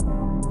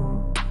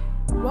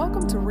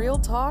Welcome to Real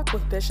Talk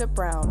with Bishop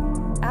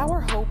Brown. Our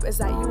hope is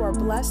that you are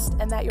blessed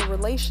and that your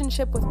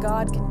relationship with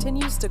God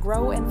continues to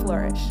grow and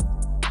flourish.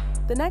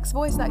 The next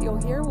voice that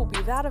you'll hear will be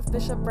that of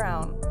Bishop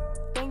Brown.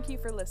 Thank you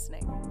for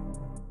listening.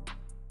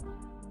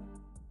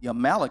 The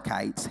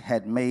Amalekites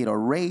had made a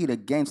raid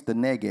against the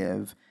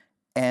Negev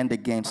and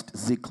against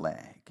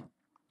Ziklag.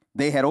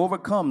 They had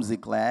overcome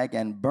Ziklag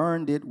and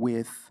burned it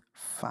with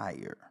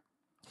fire,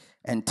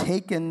 and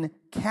taken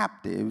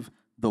captive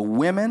the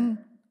women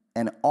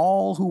and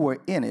all who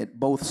were in it,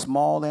 both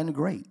small and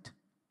great.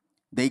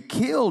 They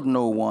killed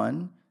no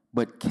one,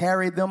 but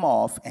carried them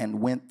off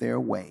and went their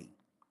way.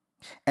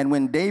 And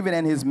when David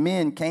and his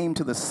men came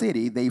to the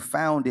city, they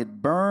found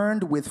it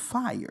burned with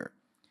fire,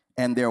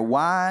 and their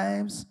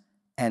wives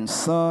and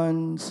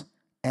sons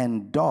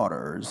and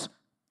daughters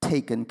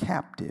taken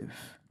captive.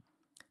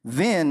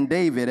 Then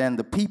David and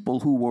the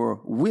people who were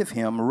with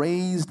him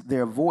raised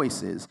their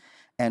voices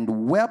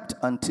and wept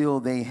until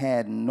they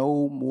had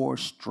no more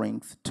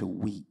strength to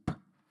weep.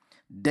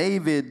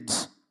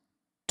 David's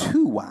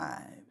 2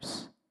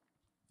 wives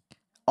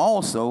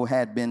also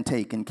had been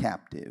taken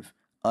captive,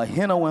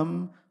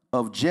 Ahinoam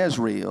of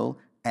Jezreel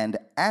and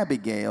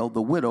Abigail,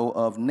 the widow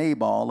of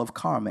Nabal of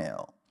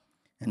Carmel.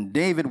 And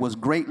David was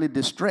greatly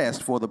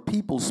distressed, for the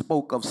people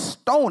spoke of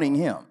stoning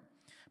him,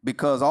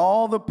 because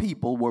all the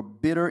people were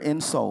bitter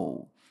in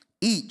soul,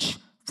 each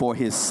for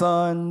his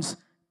sons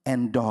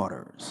and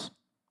daughters.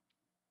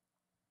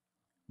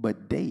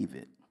 But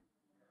David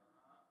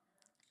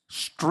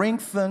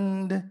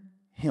strengthened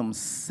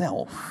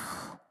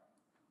himself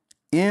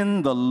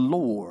in the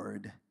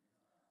Lord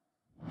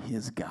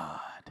his God.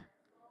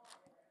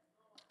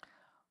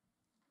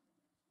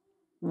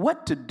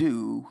 What to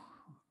do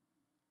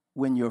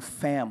when your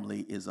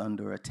family is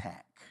under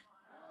attack?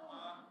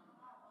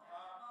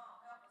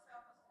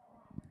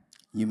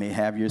 You may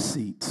have your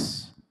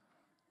seats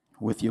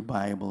with your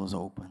Bibles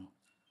open.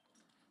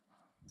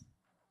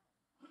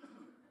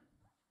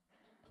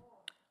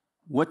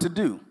 What to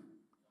do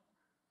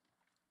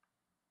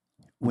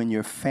when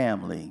your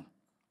family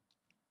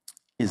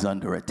is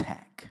under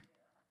attack?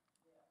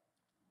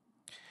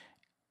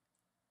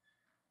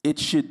 It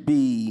should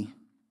be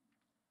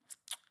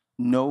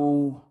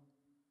no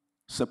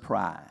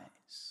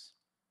surprise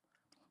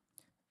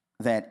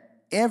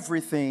that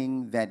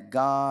everything that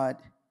God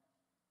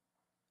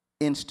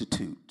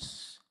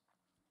institutes,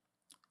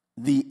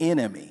 the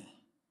enemy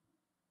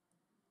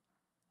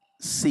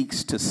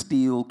seeks to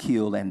steal,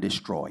 kill, and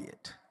destroy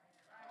it.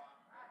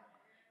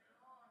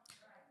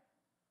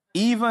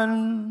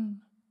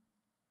 Even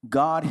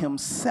God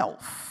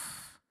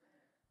himself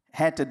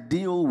had to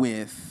deal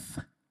with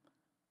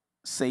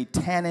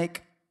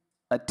satanic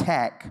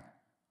attack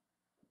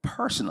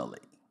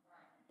personally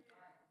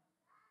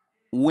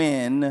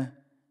when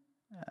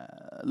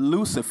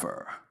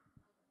Lucifer,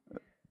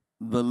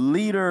 the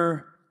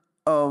leader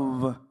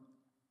of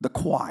the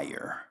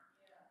choir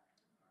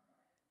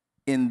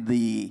in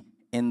the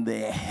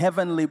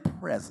heavenly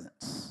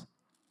presence,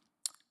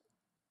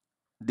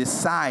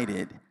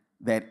 decided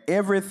that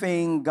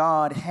everything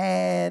God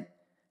had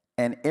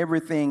and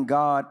everything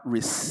God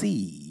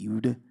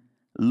received,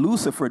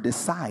 Lucifer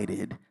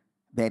decided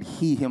that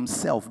he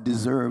himself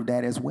deserved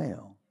that as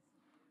well.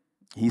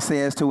 He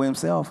says to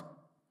himself,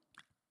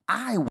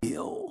 I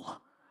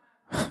will,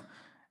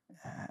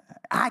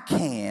 I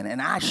can,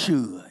 and I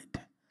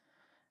should.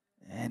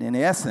 And in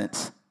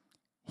essence,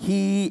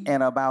 he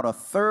and about a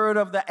third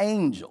of the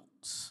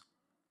angels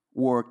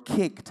were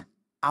kicked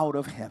out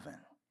of heaven.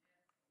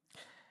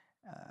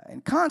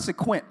 And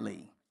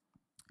consequently,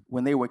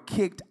 when they were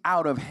kicked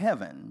out of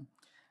heaven,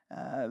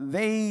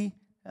 they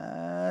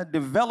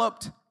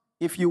developed,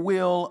 if you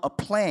will, a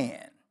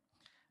plan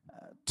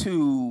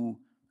to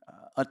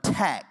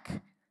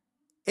attack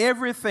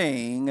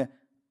everything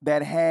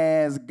that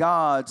has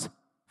God's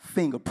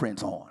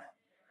fingerprints on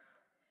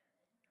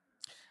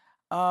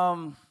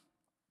it.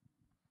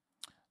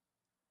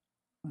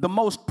 The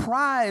most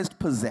prized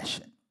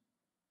possession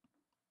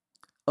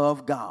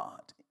of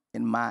God,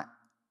 in my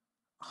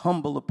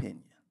humble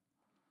opinion,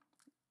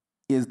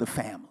 is the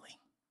family.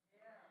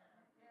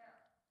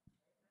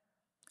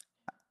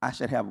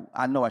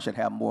 I know I should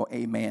have more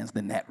amens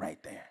than that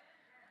right there.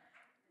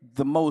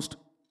 The most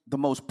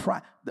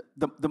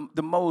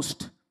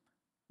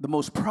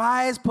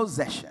prized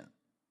possession,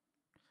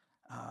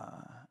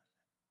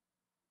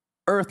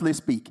 earthly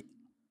speaking,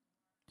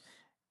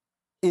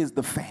 is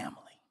the family.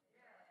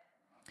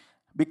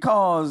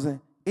 Because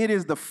it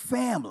is the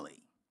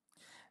family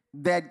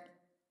that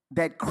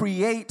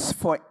creates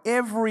for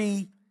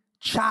every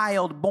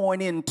child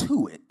born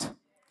into it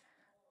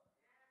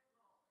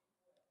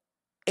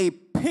a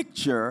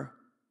picture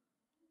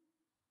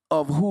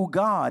of who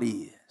God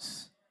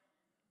is.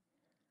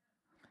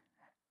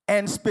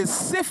 And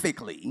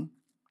specifically,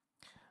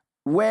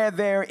 where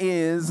there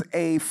is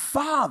a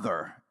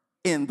father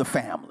in the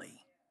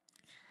family,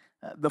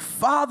 the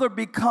father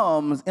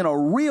becomes, in a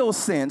real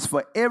sense,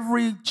 for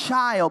every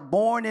child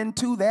born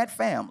into that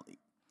family,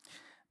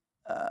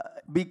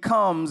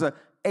 becomes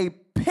a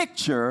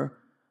picture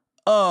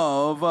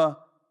of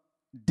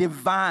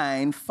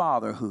divine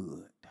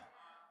fatherhood.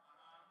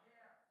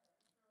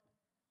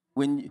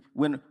 When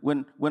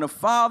a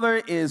father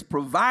is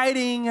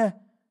providing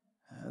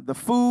the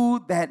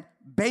food that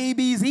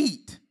babies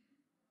eat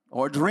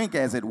or drink,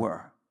 as it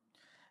were,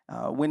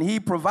 when he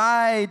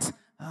provides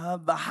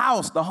the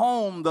house, the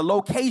home, the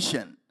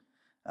location,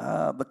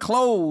 the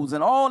clothes,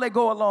 and all that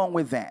go along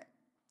with that,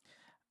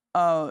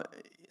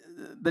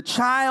 the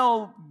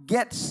child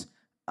gets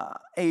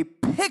a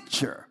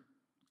picture,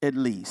 at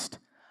least,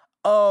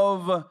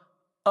 of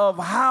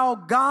how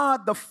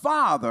God the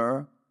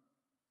Father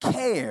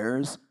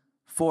cares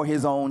for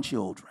his own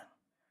children.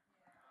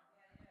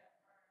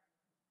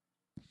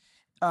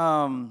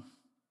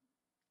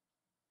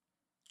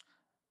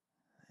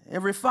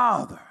 Every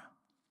father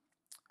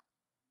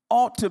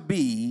ought to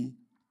be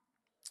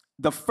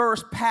the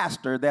first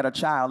pastor that a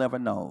child ever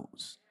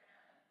knows.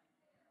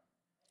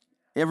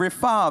 Every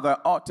father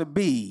ought to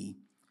be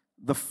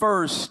the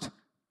first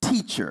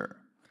teacher,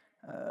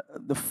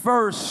 the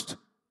first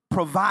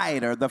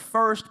provider, the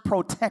first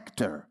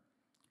protector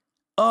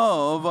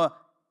of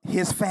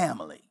his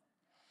family.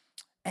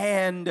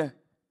 And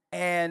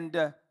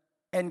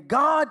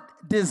God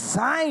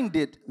designed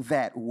it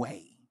that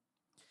way.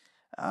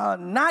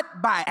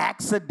 Not by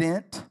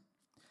accident,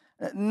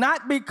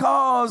 not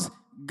because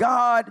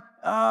God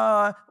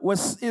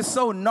is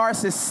so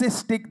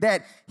narcissistic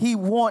that he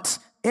wants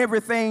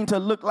everything to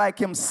look like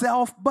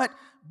himself, but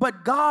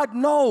God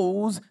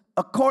knows,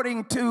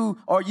 according to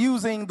or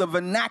using the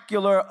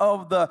vernacular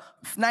of the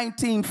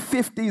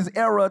 1950s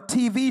era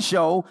TV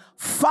show,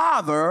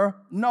 Father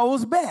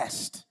knows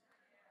best.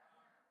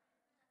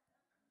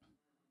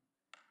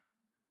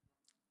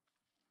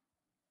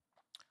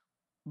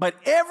 But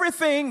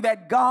everything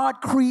that God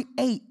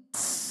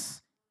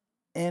creates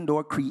and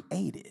or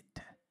created,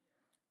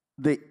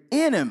 the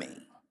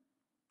enemy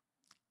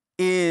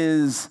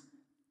is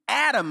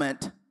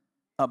adamant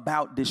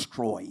about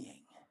destroying.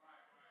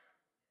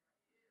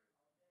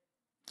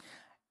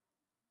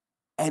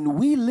 And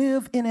we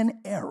live in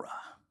an era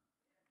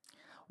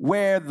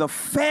where the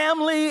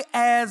family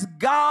as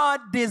God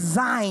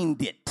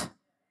designed it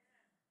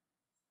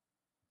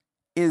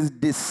is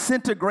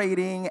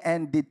disintegrating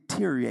and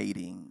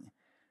deteriorating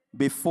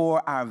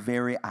before our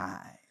very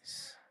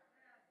eyes.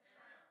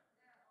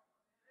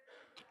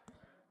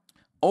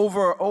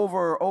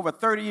 Over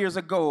 30 years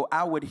ago,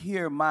 I would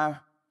hear my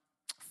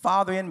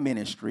father in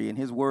ministry, and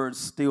his words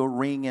still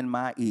ring in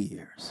my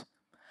ears.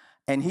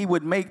 And he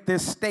would make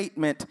this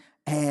statement,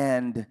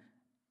 and,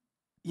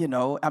 you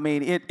know, I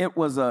mean, it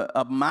was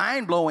a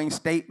mind-blowing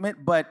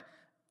statement, but,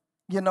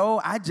 you know,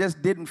 I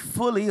just didn't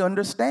fully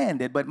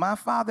understand it. But my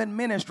father in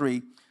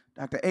ministry,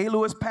 Dr. A.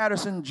 Lewis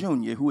Patterson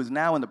Jr., who is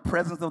now in the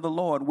presence of the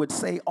Lord, would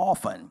say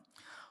often,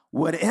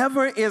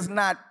 whatever is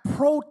not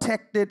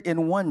protected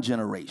in one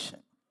generation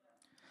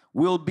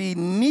will be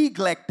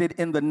neglected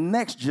in the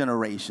next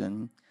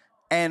generation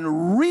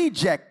and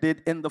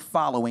rejected in the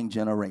following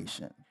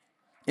generation.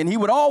 And he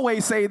would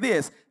always say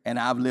this, and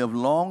I've lived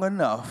long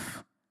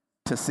enough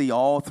to see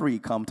all three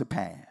come to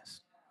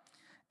pass.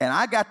 And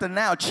I got to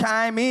now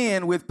chime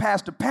in with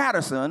Pastor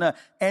Patterson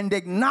and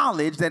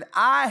acknowledge that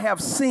I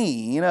have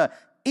seen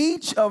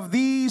each of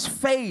these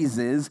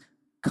phases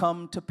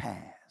come to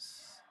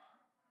pass.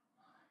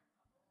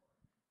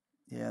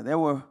 Yeah,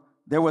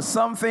 there were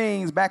some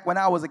things back when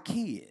I was a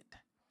kid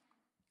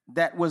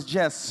that was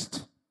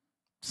just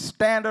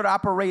standard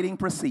operating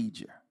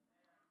procedure.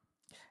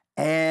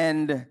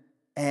 And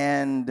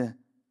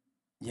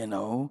you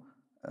know,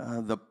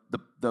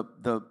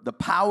 the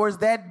powers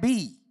that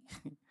be,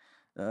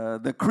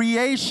 the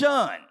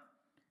creation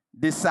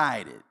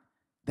decided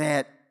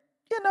that,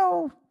 you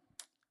know,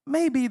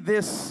 maybe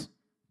this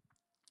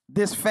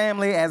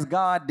family as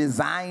God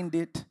designed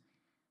it,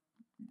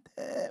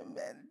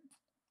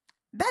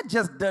 that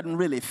just doesn't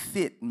really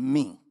fit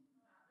me.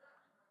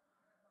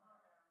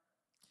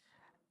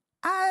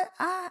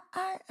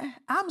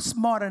 I'm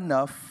smart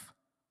enough,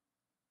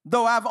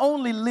 though I've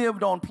only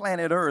lived on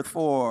planet Earth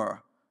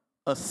for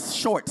a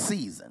short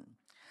season,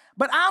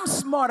 but I'm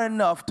smart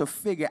enough to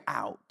figure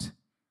out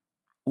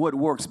what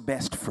works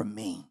best for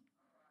me.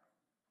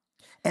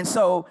 And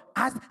so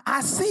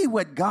I see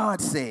what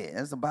God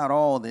says about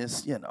all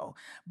this, you know,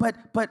 but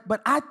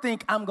I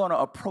think I'm going to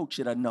approach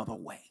it another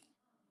way.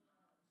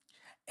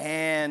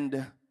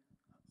 And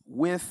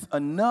with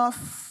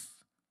enough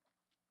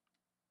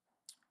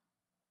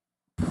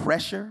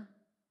pressure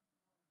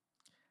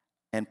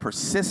and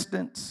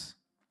persistence,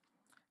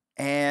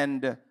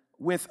 and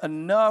with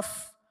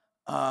enough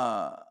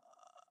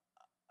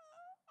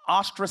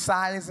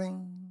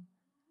ostracizing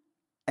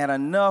and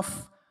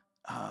enough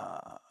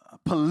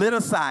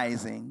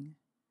politicizing,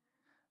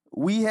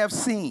 we have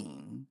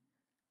seen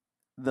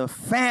the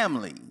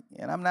family,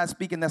 and I'm not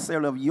speaking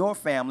necessarily of your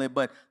family,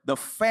 but the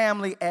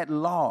family at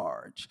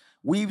large.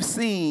 We've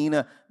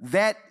seen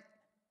that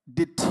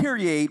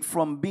deteriorate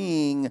from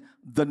being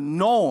the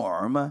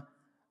norm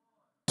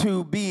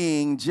to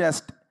being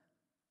just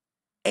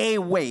a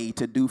way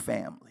to do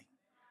family.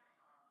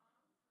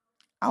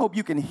 I hope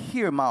you can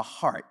hear my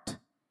heart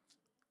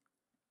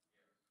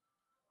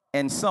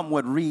and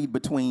somewhat read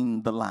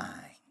between the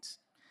lines.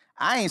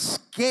 I ain't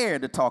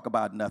scared to talk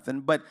about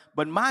nothing, but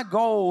my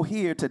goal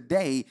here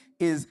today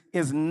is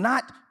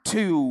not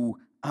to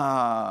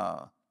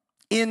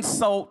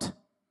insult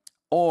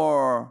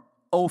or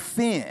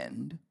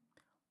offend,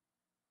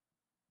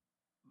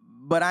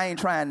 but I ain't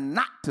trying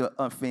not to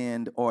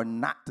offend or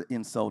not to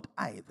insult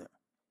either.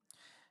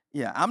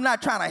 Yeah, I'm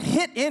not trying to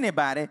hit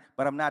anybody,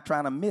 but I'm not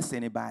trying to miss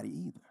anybody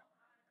either.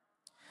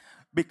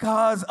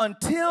 Because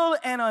until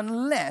and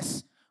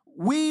unless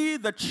we,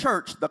 the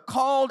church, the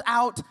called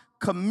out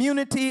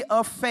community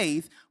of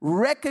faith,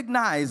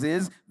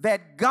 recognizes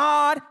that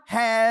God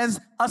has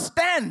a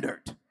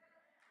standard.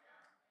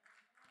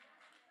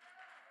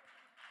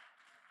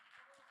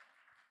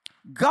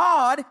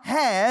 God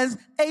has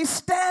a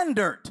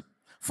standard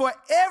for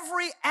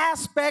every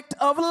aspect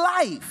of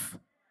life.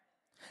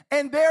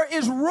 And there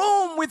is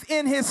room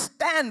within his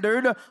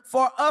standard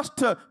for us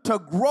to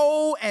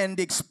grow and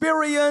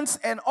experience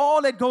and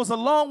all that goes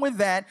along with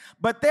that.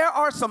 But there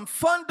are some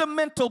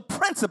fundamental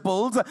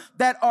principles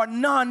that are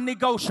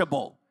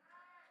non-negotiable.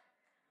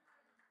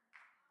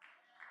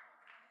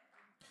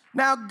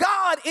 Now,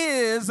 God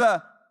is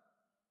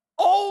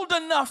old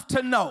enough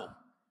to know.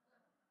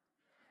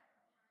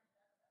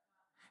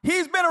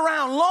 He's been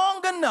around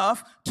long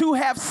enough to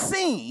have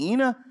seen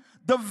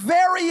the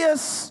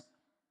various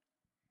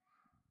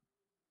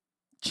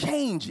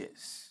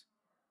changes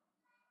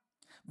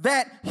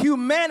that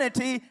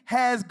humanity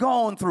has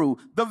gone through,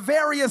 the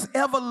various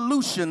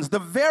evolutions, the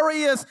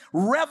various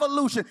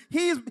revolutions.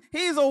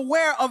 He's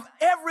aware of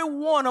every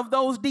one of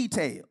those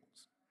details.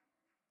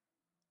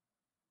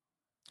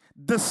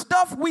 The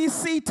stuff we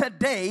see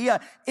today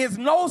is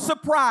no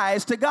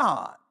surprise to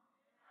God.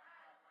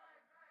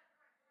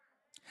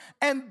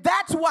 And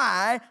that's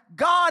why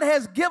God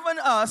has given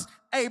us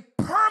a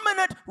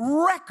permanent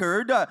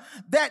record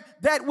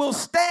that will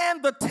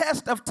stand the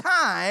test of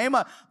time,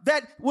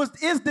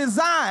 is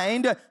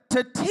designed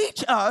to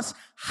teach us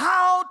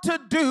how to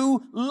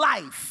do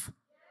life.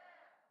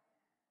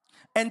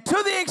 And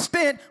to the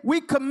extent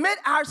we commit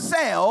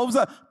ourselves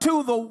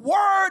to the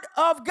Word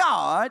of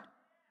God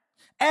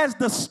as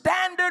the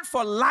standard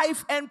for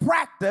life and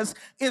practice,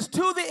 is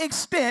to the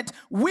extent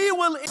we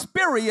will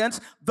experience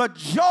the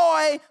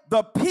joy,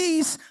 the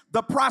peace,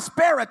 the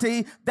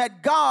prosperity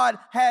that God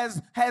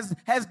has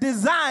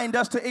designed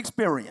us to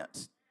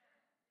experience.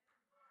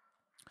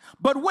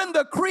 But when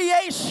the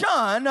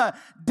creation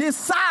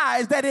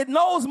decides that it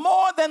knows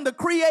more than the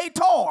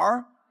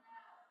Creator,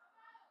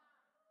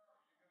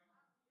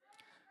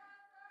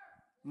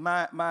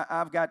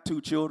 I've got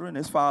 2 children.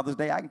 It's Father's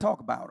Day. I can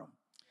talk about them.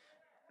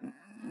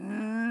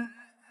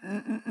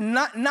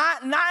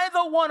 Neither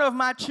one of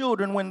my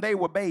children, when they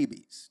were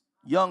babies,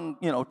 young,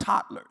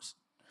 toddlers,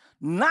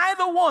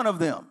 neither one of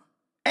them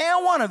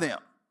ever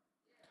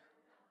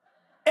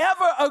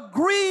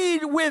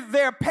agreed with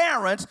their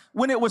parents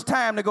when it was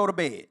time to go to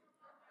bed.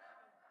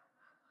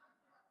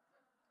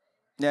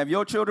 Now, if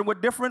your children were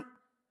different,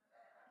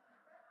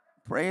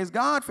 praise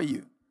God for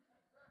you.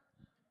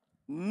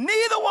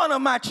 Neither one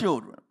of my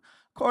children.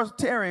 Of course,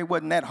 Terry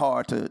wasn't that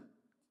hard to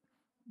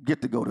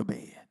get to go to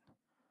bed.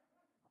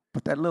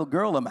 But that little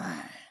girl of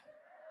mine,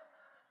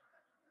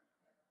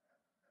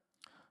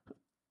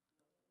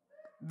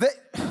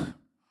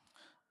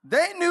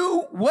 they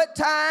knew what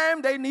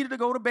time they needed to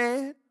go to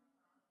bed.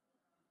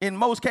 In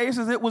most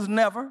cases, it was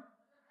never,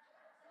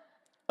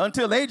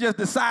 until they just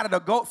decided to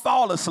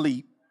fall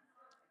asleep.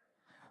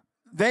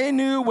 They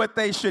knew what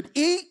they should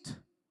eat.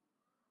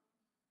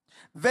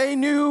 They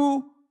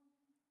knew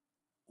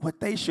what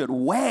they should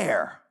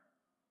wear.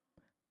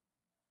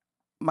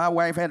 My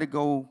wife had to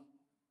go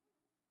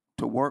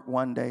to work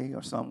one day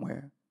or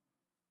somewhere.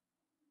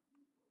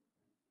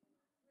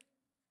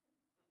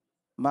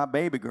 My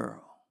baby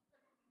girl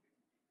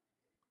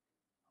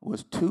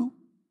was 2,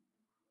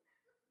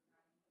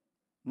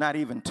 not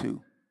even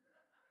 2.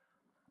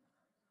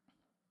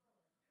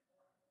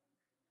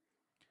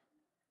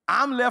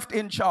 I'm left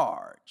in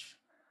charge.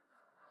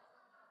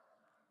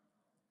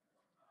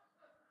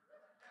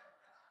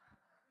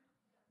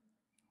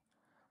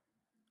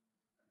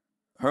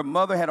 Her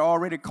mother had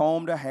already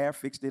combed her hair,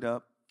 fixed it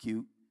up,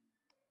 cute.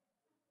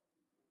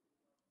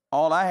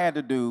 All I had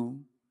to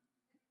do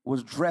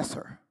was dress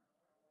her.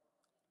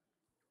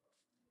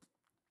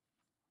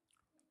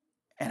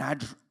 And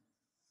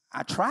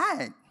I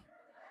tried.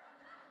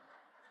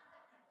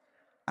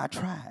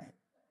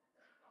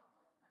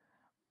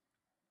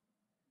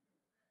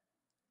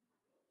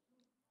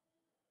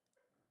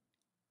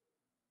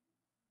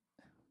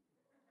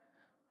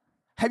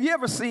 Have you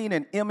ever seen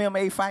an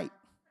MMA fight?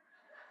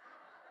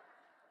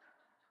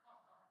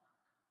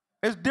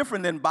 It's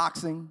different than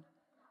boxing.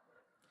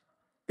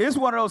 It's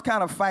one of those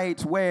kind of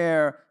fights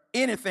where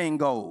anything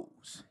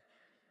goes.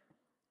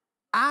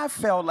 I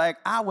felt like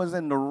I was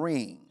in the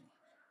ring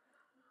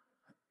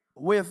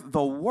with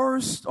the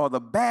worst or the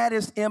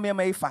baddest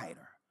MMA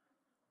fighter,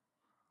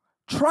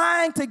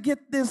 trying to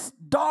get this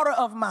daughter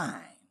of mine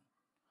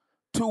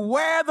to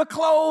wear the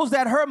clothes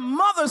that her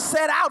mother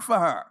set out for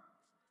her.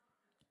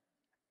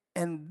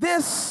 And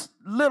this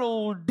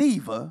little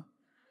diva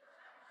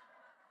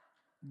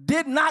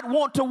did not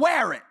want to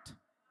wear it.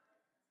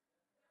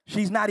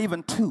 She's not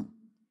even 2.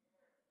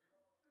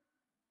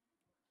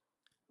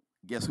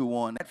 Guess who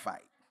won that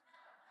fight?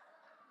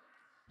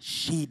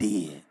 She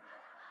did.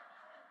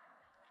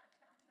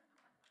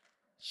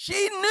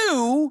 She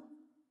knew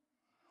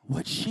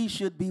what she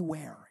should be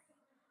wearing.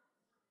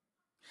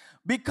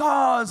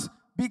 Because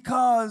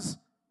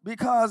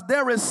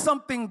there is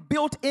something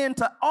built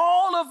into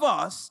all of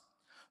us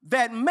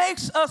that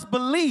makes us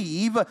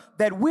believe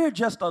that we're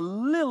just a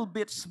little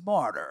bit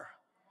smarter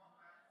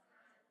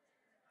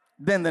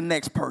than the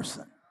next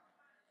person.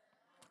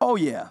 Oh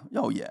yeah.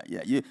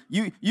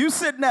 You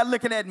sitting there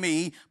looking at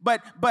me,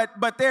 but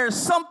there's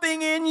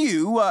something in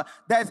you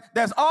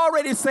that's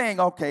already saying,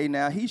 okay,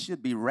 now he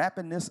should be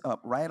wrapping this up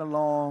right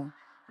along,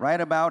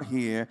 right about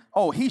here.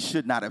 Oh, he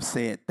should not have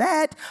said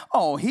that.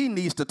 Oh, he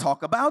needs to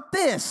talk about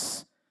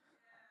this.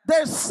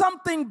 There's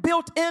something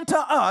built into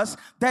us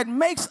that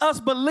makes us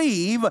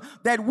believe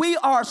that we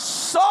are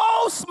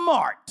so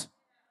smart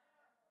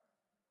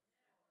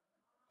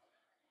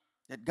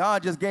that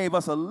God just gave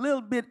us a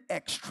little bit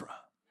extra.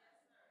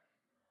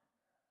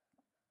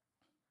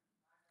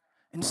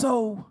 And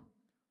so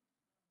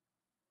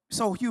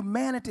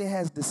humanity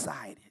has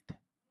decided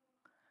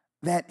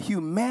that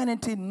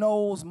humanity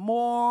knows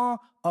more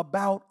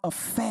about a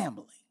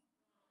family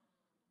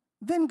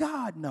than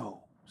God knows.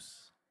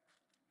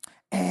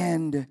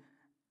 And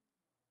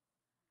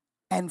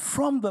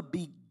from the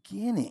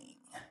beginning,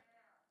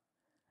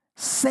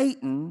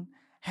 Satan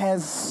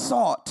has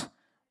sought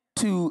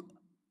to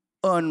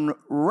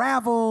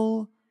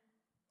unravel,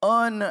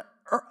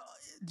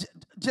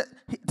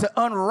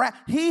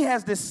 he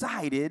has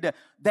decided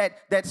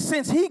that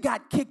since he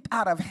got kicked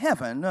out of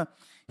heaven,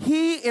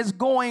 he is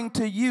going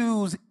to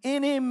use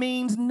any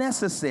means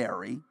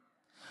necessary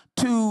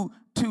to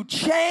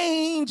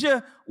change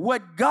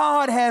what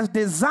God has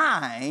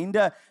designed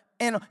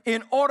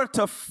in order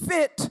to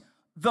fit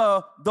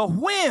the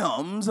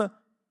whims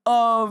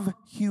of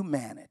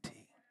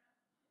humanity.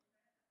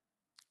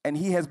 And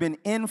he has been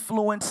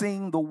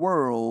influencing the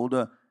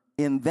world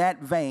in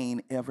that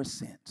vein ever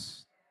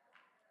since.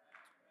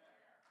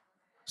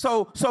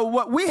 So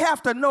what we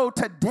have to know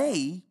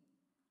today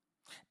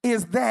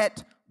is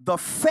that the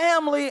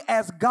family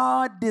as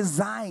God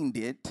designed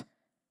it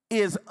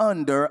is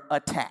under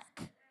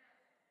attack.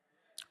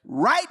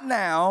 Right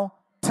now,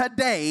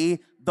 today,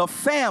 the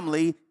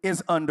family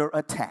is under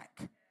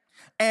attack.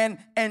 And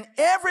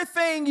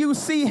everything you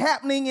see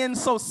happening in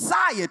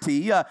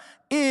society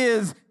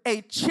is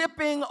a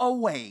chipping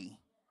away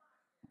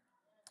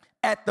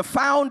at the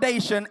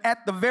foundation,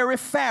 at the very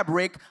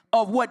fabric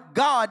of what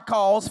God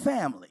calls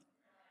family.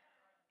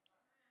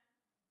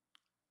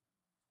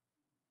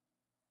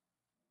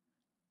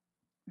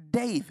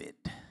 David,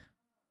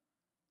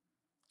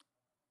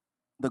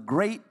 the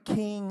great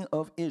king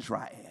of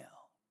Israel,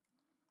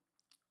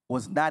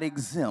 was not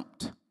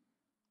exempt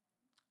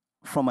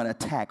from an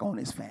attack on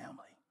his family.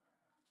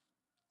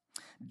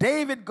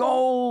 David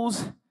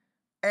goes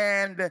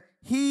and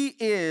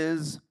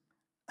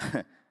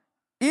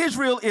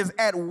Israel is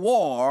at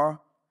war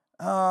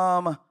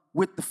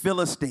with the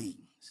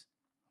Philistines,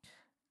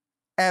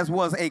 as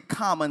was a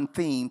common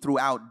theme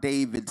throughout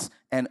David's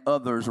and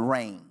others'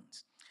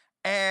 reigns.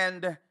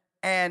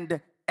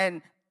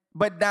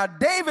 But now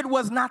David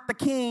was not the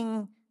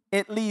king,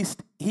 at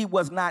least he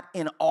was not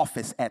in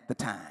office at the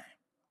time.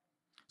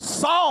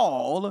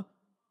 Saul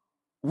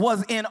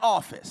was in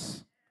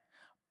office,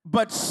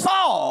 but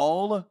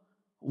Saul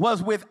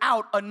was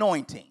without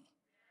anointing.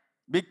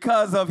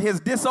 Because of his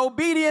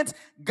disobedience,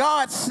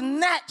 God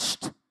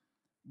snatched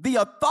the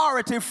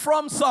authority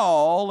from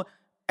Saul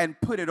and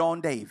put it on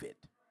David.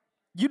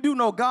 You do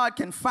know God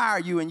can fire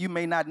you and you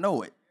may not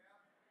know it.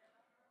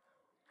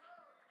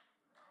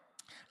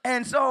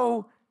 And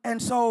so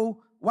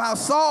while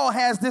Saul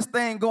has this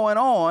thing going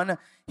on,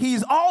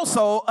 he's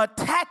also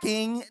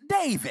attacking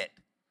David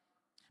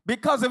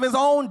because of his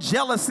own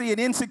jealousy and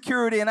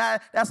insecurity, and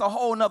that's a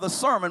whole nother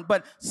sermon.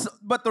 But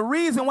the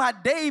reason why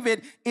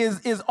David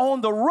is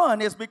on the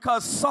run is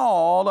because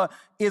Saul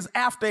is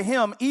after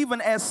him,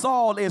 even as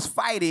Saul is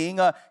fighting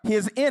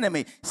his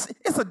enemy.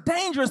 It's a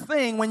dangerous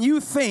thing when you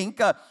think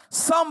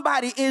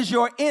somebody is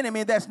your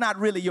enemy that's not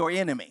really your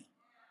enemy.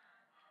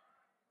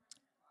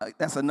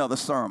 That's another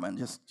sermon.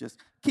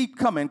 Just keep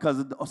coming,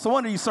 because so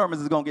one of these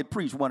sermons is going to get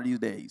preached one of these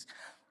days.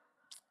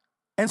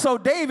 And so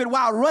David,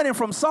 while running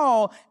from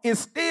Saul, is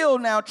still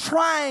now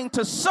trying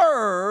to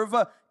serve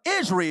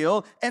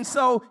Israel. And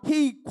so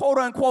he, quote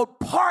unquote,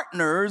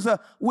 partners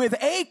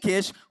with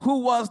Achish, who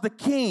was the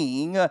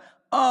king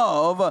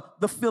of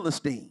the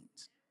Philistines.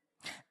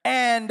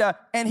 And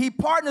he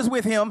partners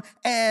with him,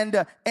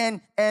 and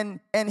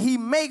he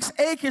makes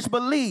Achish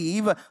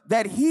believe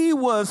that he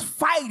was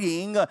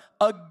fighting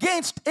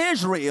against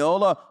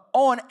Israel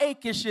on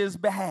Achish's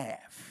behalf.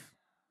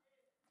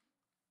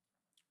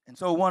 And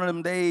so one of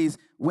them days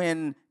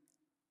when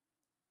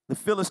the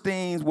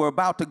Philistines were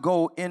about to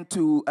go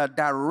into a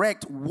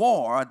direct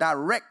war, a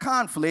direct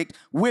conflict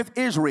with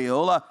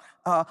Israel,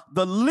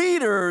 the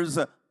leaders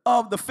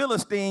of the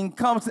Philistine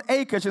comes to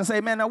Achish and say,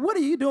 man, now what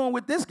are you doing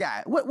with this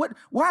guy?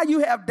 Why you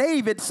have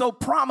David so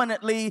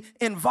prominently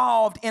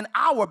involved in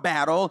our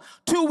battle?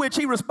 To which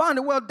he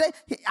responded, well,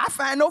 I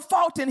find no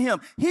fault in him.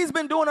 He's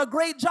been doing a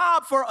great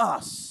job for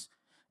us.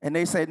 And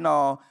they said,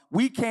 no,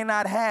 we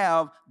cannot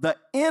have the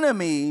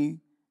enemy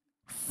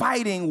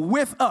fighting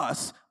with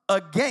us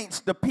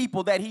against the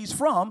people that he's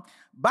from.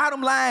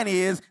 Bottom line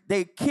is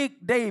they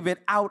kicked David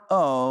out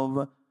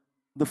of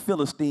the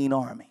Philistine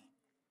army.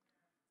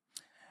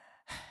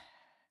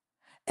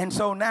 And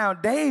so now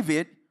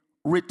David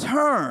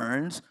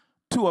returns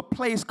to a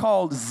place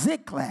called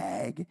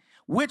Ziklag,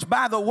 which,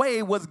 by the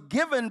way, was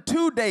given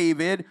to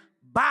David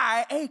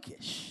by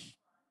Achish.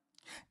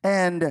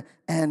 And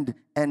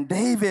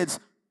David's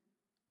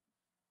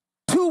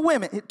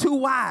two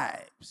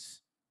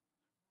wives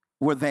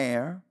were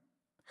there,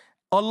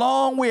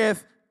 along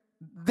with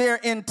their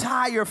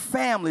entire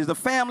families, the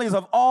families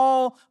of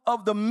all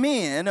of the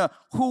men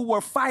who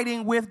were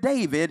fighting with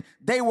David.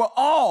 They were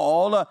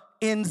all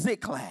in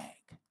Ziklag.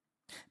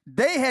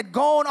 They had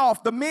gone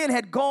off, the men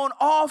had gone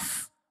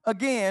off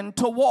again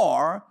to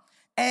war,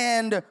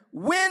 and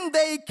when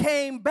they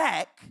came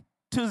back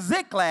to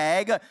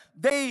Ziklag,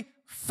 they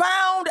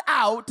found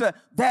out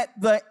that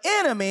the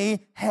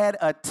enemy had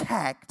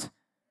attacked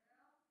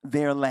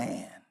their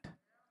land.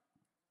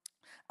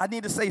 I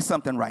need to say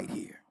something right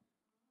here.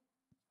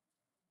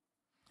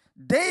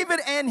 David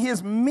and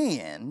his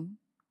men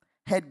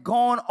had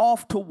gone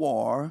off to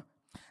war.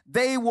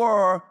 They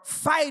were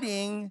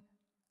fighting,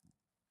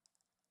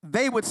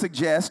 they would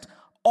suggest,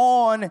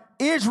 on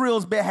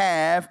Israel's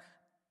behalf,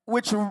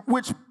 which,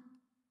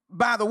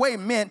 by the way,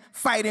 meant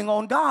fighting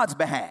on God's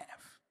behalf.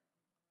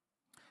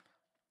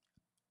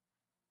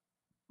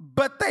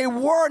 But they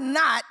were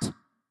not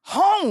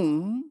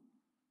home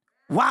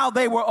while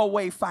they were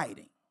away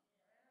fighting.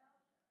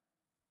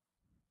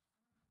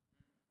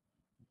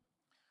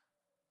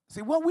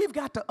 See, what we've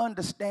got to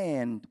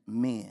understand,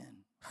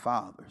 men,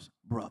 fathers,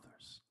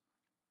 brothers,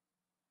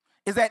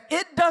 is that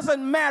it doesn't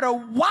matter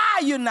why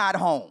you're not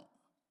home.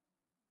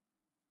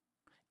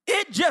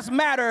 It just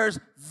matters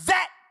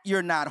that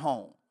you're not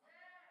home.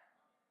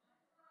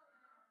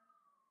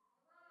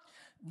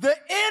 The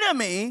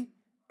enemy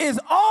is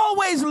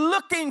always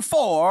looking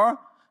for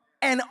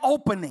an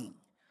opening,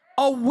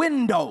 a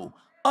window,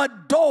 a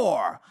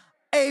door,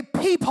 a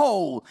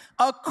peephole,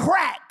 a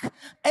crack,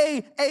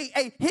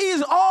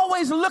 he's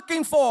always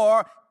looking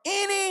for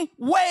any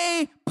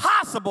way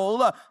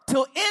possible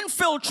to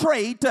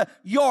infiltrate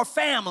your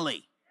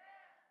family.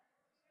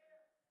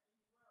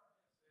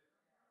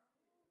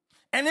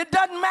 And it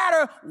doesn't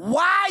matter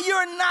why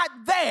you're not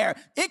there.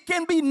 It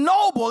can be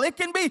noble. It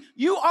can be,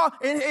 you are,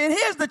 and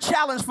here's the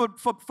challenge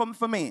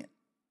for men.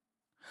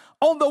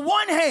 On the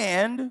one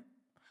hand,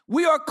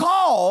 we are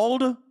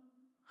called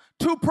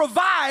to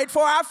provide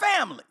for our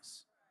families.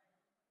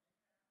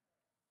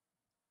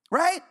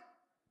 Right?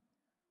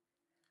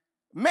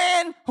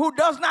 Man who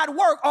does not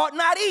work ought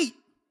not eat.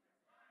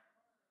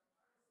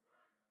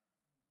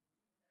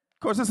 Of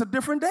course, it's a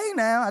different day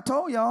now, I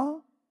told y'all.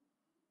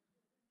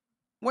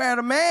 Where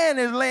the man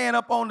is laying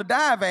up on the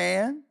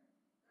divan.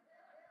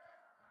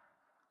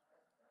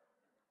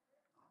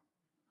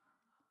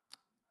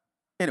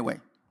 Anyway.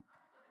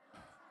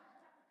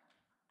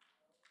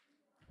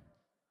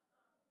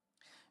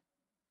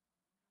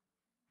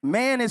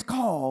 Man is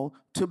called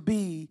to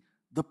be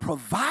the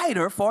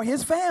provider for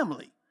his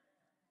family.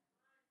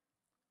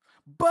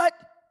 But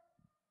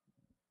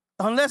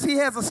unless he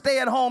has a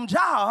stay-at-home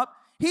job,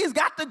 he's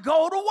got to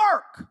go to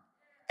work.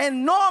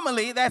 And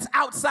normally that's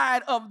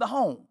outside of the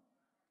home.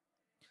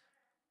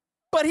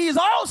 But he's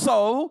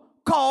also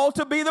called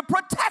to be the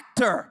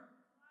protector.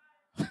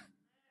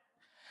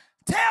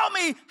 Tell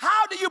me,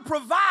 how do you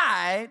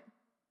provide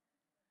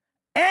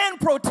and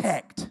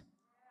protect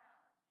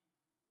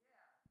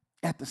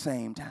at the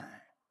same time?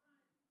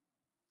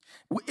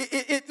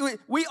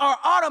 We are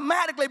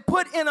automatically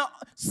put in a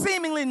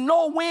seemingly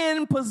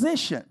no-win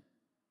position.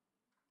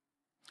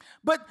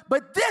 But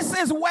this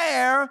is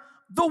where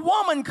the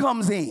woman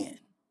comes in.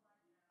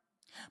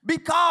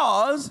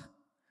 Because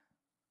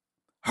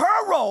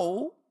her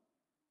role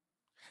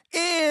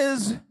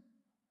is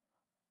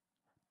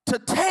to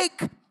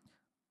take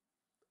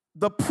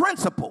the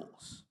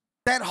principles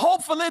that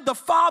hopefully the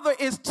father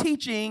is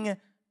teaching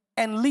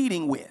and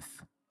leading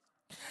with,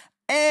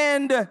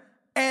 and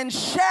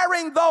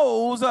sharing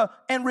those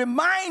and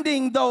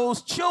reminding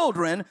those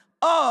children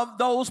of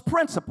those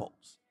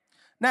principles.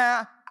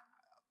 Now,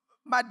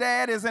 my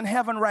dad is in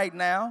heaven right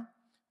now.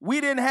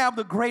 We didn't have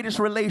the greatest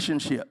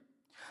relationship.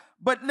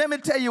 But let me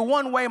tell you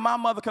one way my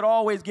mother could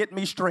always get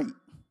me straight.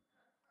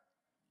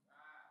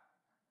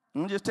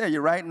 Let me just tell you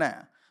right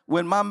now.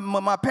 When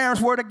my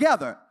parents were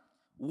together,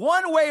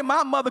 one way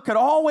my mother could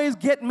always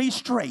get me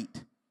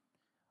straight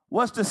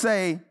was to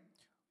say,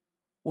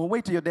 well,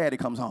 wait till your daddy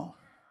comes home.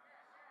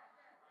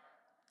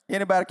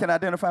 Anybody can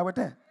identify with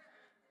that?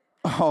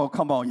 Oh,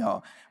 come on,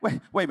 y'all.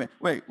 Wait a minute.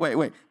 Wait.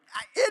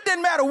 It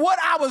didn't matter what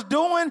I was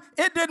doing.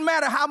 It didn't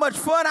matter how much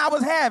fun I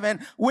was having.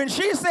 When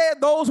she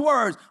said those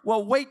words,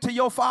 well, wait till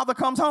your father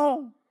comes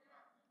home.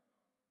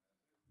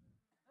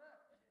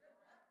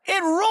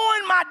 It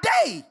ruined my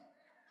day.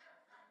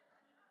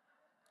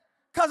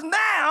 Because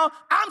now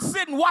I'm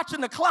sitting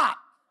watching the clock.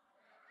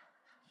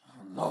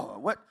 Oh,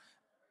 Lord, what?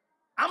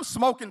 I'm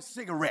smoking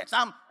cigarettes.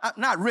 I'm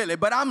not really,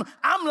 but I'm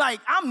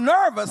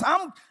nervous.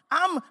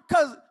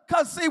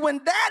 Cause see,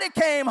 when Daddy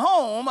came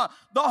home,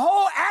 the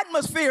whole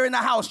atmosphere in the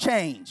house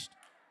changed.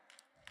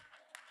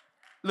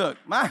 Look,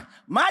 my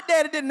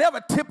daddy didn't ever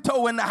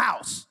tiptoe in the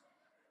house.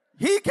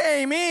 He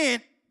came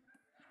in.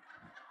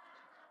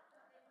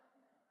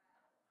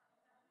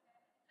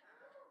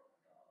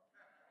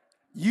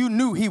 You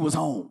knew he was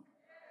home.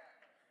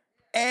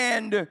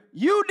 And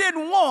you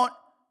didn't want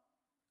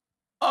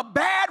a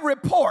bad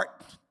report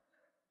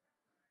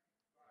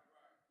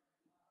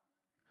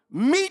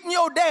meeting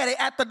your daddy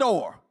at the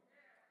door.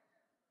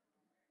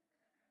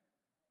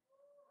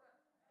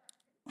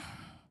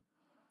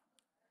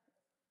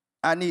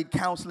 I need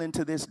counseling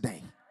to this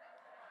day.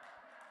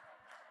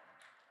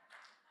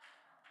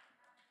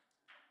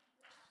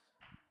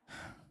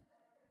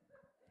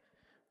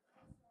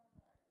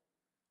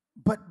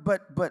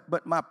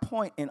 But my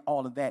point in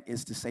all of that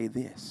is to say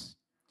this.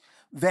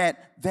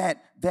 That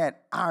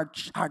our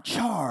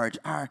charge,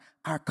 our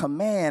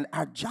command,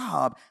 our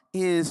job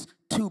is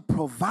to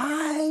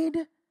provide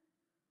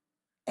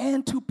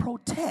and to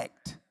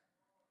protect.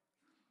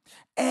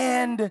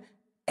 And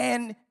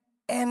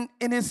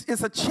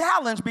it's a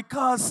challenge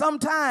because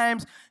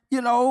sometimes,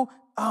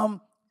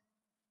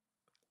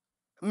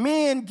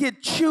 men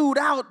get chewed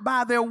out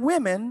by their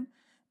women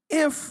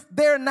if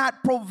they're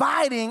not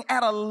providing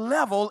at a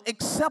level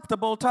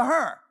acceptable to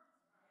her.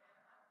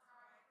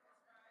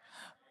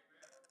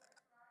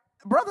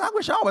 Brother, I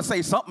wish y'all would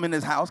say something in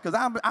this house because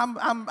I'm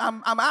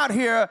out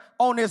here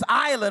on this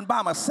island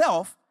by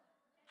myself,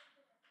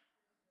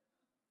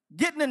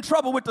 getting in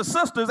trouble with the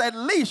sisters. At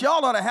least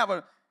y'all ought to have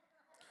a.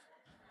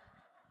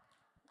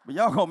 But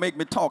y'all gonna make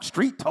me talk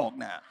street talk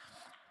now.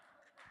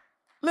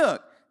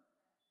 Look,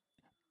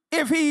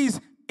 if he's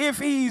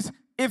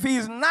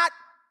not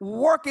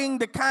working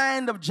the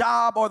kind of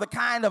job or the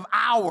kind of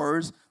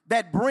hours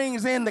that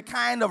brings in the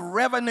kind of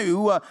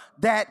revenue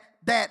that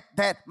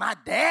my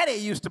daddy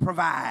used to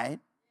provide,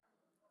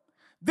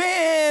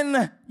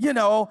 then,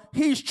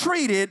 he's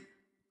treated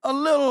a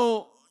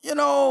little,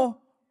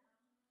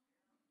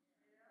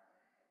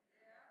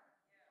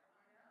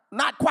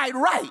 not quite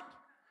right.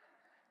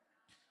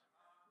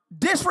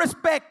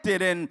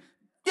 Disrespected and,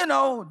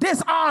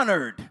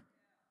 dishonored.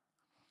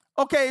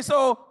 Okay,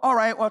 so, all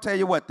right, well, I'll tell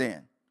you what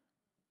then.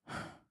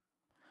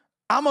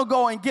 I'm going to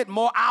go and get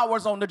more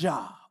hours on the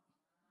job.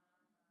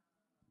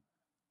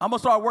 I'm going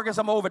to start working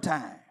some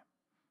overtime.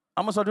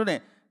 I'm going to start doing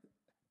that.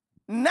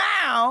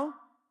 Now,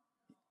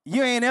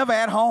 you ain't ever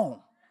at home.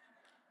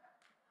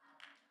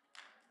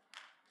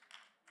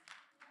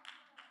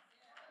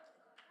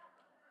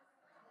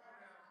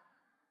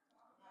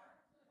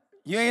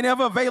 You ain't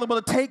ever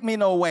available to take me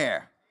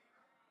nowhere.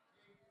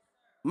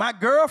 My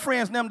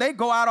girlfriends, they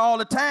go out all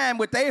the time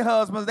with their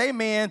husbands, they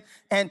men,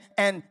 and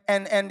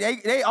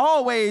they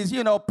always,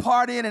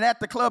 partying and at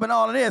the club and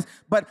all of this.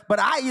 But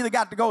I either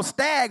got to go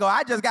stag or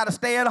I just got to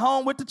stay at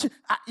home with the,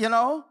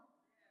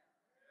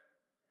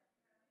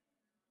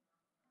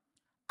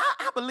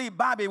 I believe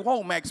Bobby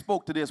Womack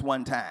spoke to this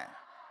one time.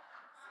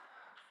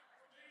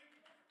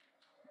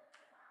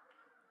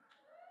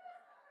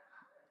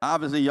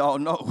 Obviously, y'all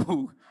know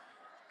who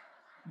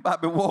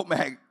Bobby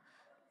Womack.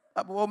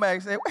 Bobby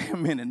Womack said, "Wait a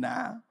minute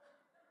now."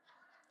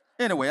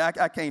 Anyway, I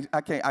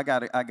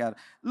got it.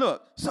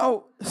 Look,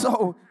 so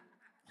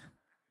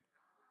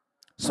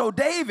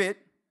David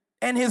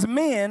and his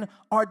men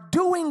are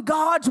doing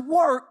God's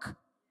work.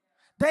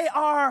 They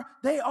are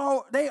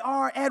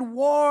at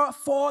war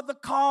for the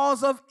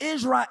cause of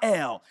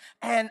Israel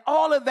and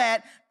all of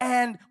that.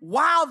 And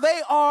while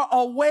they are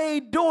away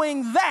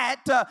doing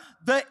that,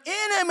 the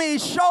enemy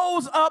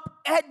shows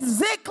up at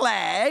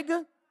Ziklag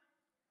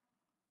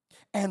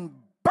and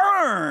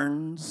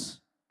burns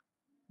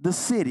the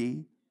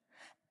city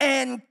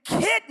and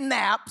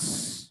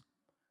kidnaps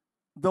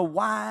the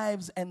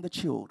wives and the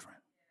children.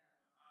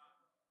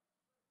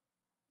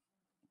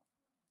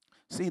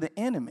 See, the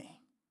enemy,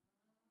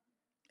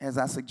 as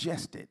I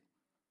suggested,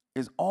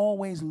 is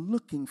always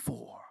looking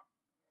for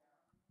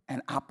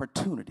an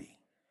opportunity.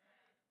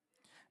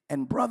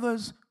 And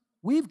brothers,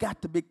 we've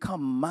got to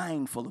become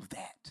mindful of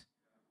that.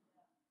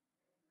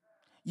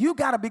 You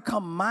got to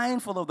become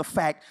mindful of the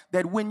fact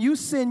that when you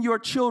send your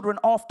children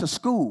off to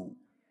school,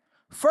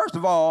 first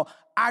of all,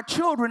 our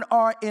children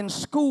are in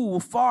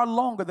school far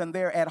longer than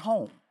they're at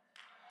home.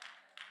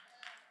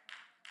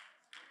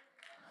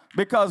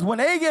 Because when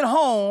they get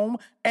home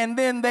and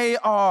then they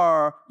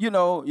are,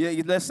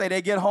 let's say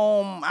they get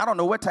home, I don't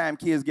know what time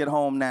kids get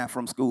home now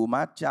from school.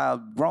 My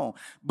child grown.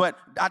 But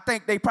I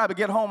think they probably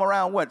get home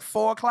around,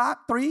 4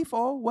 o'clock, 3,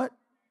 4, what?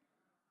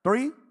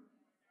 3?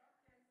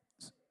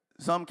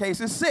 some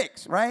cases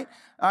 6, right?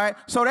 All right,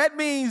 so that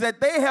means that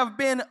they have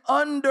been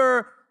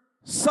under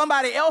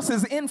somebody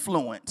else's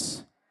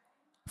influence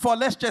for,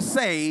 let's just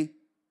say,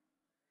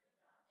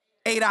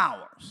 8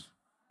 hours.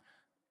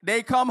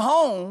 They come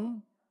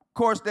home. Of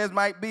course, there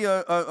might be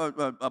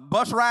a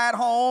bus ride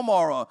home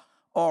or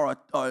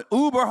a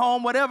Uber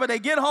home, whatever. They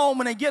get home,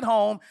 when they get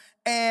home,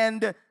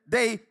 and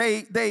they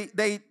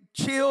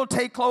chill,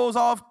 take clothes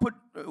off,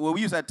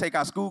 we used to take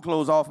our school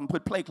clothes off and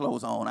put play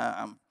clothes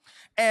on.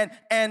 And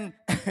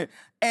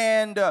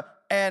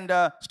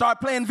start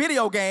playing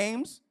video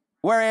games,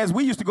 whereas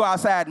we used to go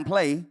outside and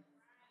play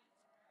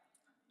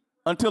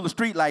until the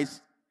street lights.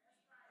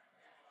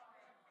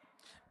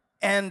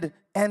 And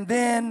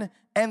then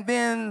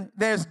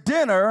there's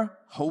dinner,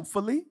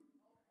 hopefully.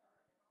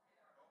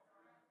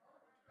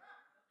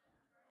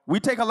 We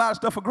take a lot of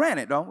stuff for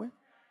granted, don't we?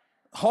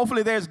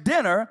 Hopefully there's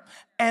dinner,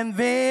 and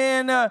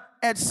then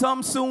at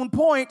some soon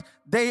point,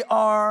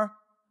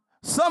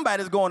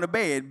 somebody's going to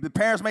bed. The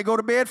parents may go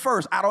to bed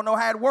first. I don't know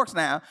how it works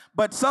now,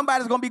 but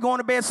somebody's going to be going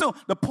to bed soon.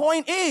 The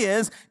point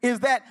is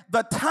that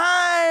the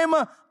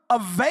time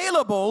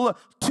available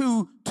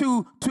to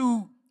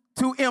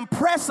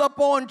impress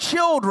upon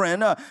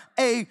children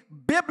a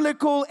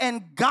biblical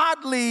and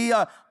godly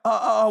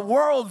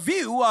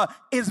worldview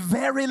is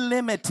very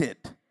limited.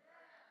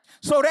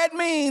 So that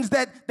means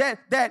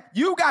that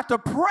you got to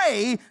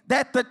pray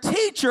that the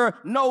teacher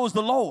knows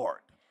the Lord.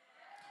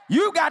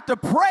 You got to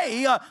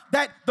pray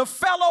that the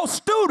fellow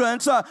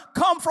students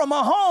come from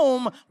a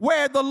home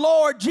where the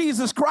Lord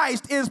Jesus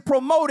Christ is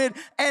promoted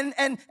and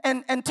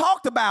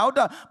talked about,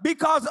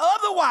 because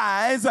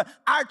otherwise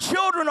our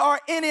children are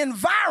in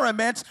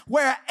environments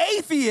where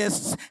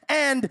atheists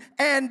and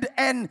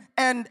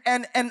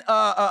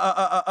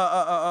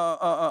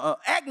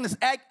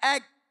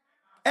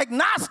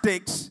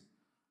agnostics,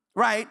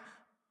 right,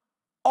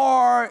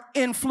 are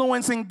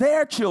influencing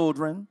their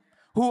children,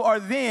 who are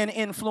then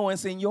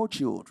influencing your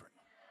children.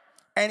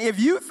 And if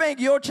you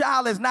think your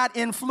child is not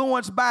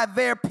influenced by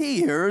their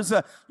peers,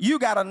 you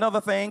got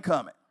another thing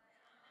coming.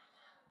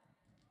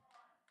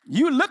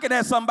 You looking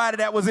at somebody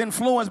that was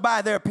influenced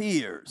by their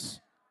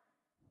peers.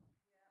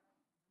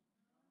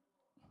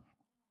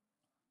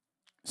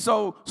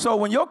 So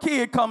when your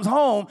kid comes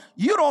home,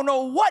 you don't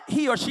know what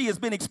he or she has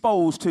been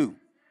exposed to.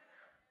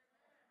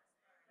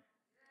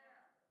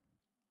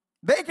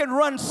 They can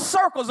run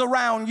circles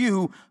around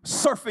you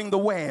surfing the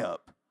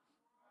web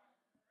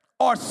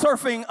or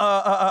surfing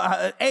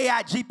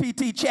AI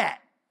GPT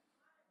chat.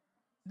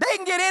 They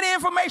can get any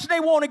information they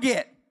want to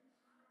get.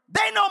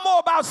 They know more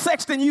about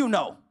sex than you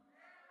know.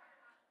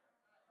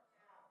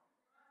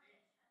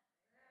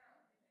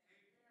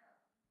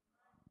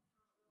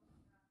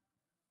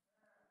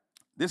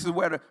 This is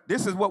what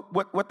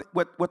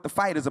the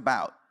fight is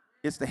about.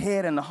 It's the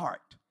head and the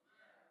heart.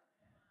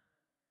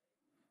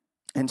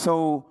 And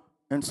so,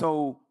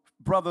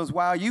 brothers,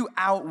 while you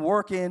out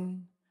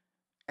working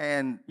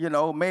and,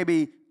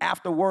 maybe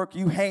after work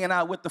you hanging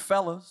out with the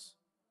fellas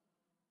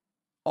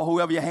or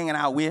whoever you're hanging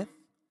out with,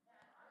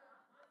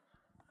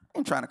 I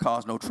ain't trying to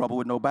cause no trouble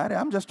with nobody.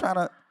 I'm just trying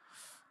to,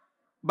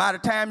 by the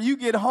time you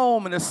get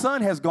home and the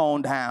sun has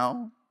gone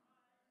down,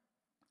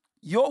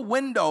 your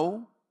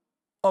window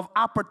of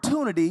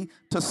opportunity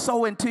to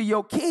sow into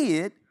your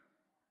kid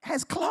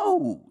has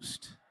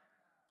closed.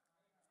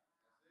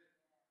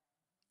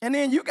 And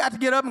then you got to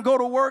get up and go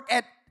to work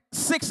at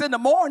 6 in the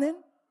morning.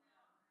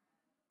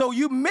 So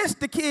you miss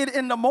the kid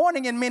in the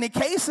morning in many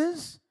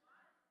cases.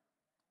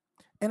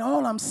 And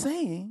all I'm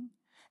saying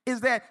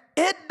is that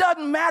it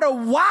doesn't matter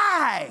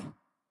why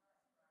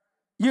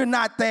you're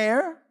not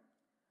there.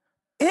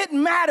 It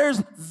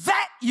matters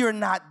that you're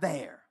not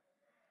there.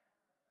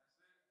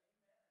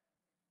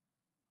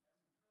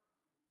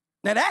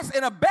 Now that's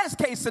in a best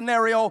case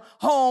scenario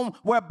home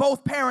where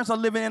both parents are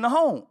living in the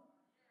home.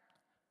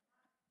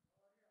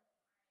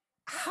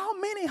 How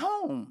many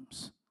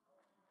homes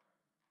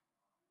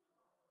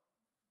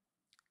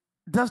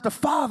does the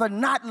father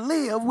not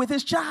live with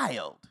his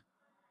child?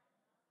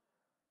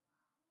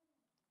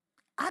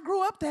 I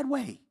grew up that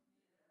way.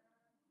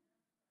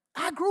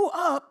 I grew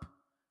up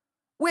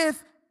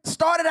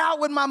started out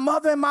with my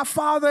mother and my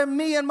father and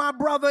me and my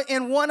brother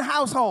in one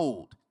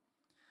household.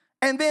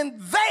 And then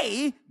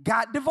they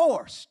got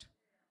divorced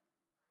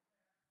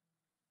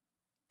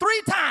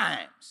 3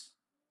 times.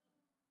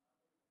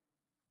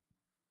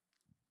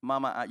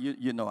 Mama,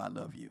 you know I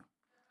love you.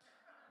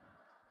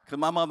 Because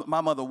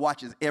my mother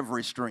watches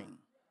every stream.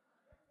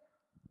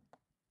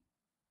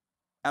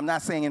 I'm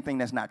not saying anything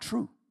that's not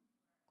true.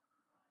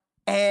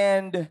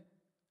 And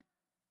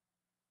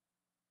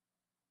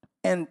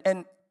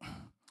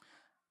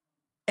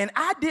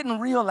I didn't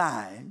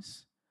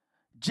realize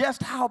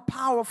just how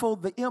powerful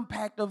the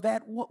impact of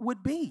that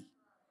would be.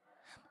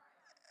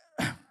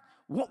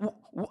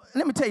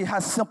 Let me tell you how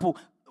simple.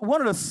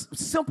 One of the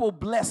simple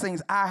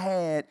blessings I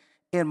had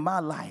in my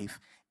life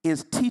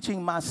is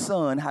teaching my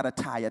son how to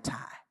tie a tie.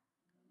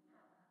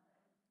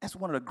 That's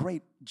one of the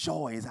great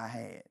joys I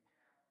had.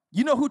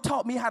 You know who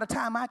taught me how to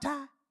tie my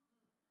tie?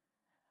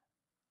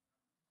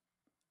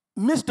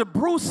 Mr.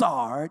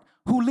 Broussard,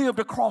 who lived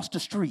across the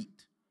street.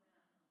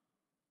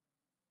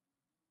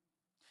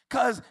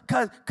 Because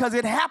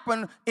it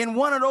happened in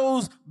one of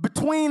those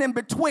between and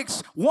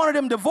betwixt one of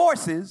them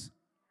divorces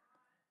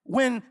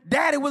when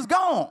daddy was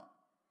gone.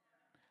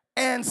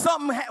 And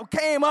something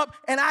came up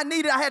and I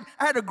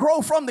had to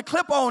grow from the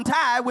clip-on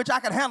tie, which I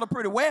could handle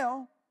pretty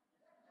well.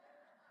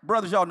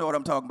 Brothers, y'all know what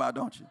I'm talking about,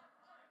 don't you?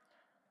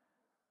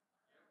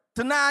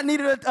 So now I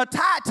needed a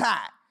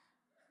tie.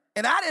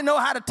 And I didn't know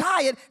how to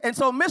tie it. And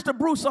so Mr.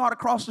 Broussard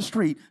across the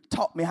street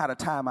taught me how to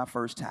tie my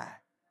first tie.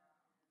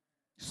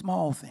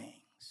 Small things.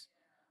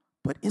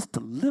 But it's the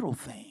little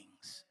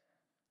things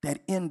that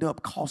end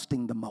up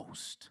costing the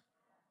most.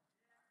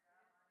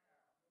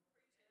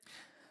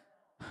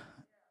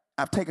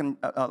 I've taken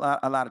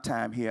a lot of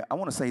time here. I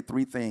want to say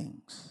 3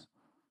 things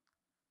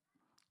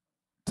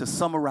to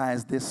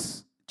summarize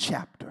this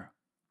chapter.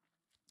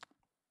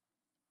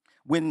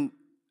 When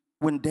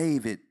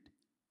David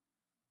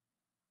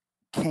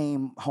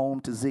came home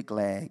to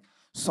Ziklag,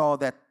 saw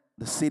that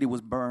the city was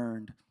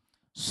burned,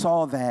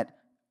 saw that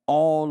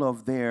all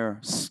of their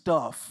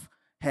stuff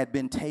had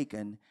been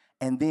taken,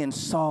 and then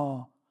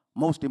saw,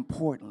 most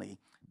importantly,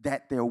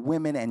 that their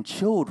women and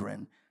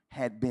children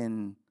had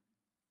been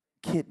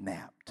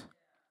kidnapped.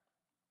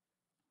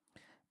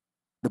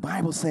 The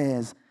Bible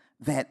says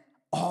that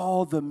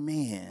all the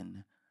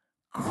men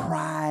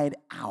cried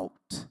out.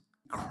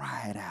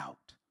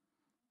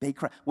 They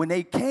cried. When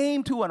they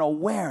came to an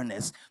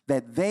awareness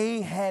that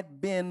they had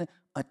been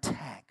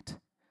attacked,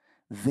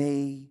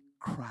 they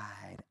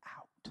cried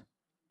out.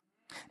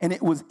 And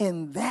it was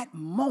in that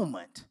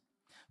moment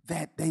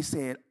that they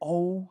said,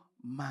 oh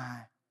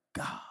my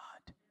God,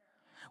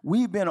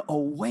 we've been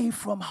away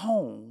from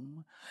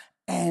home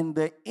and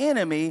the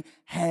enemy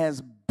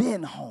has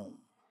been home.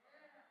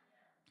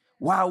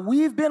 While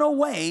we've been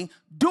away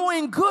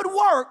doing good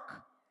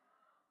work,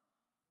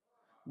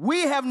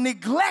 we have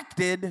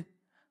neglected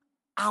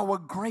our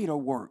greater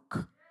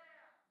work.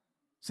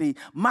 See,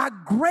 my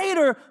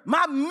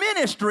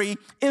ministry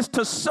is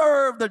to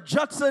serve the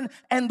Judson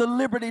and the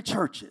Liberty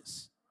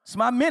churches. It's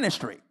my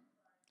ministry.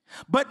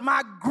 But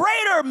my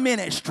greater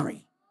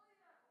ministry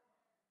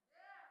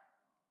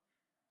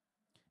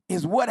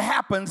is what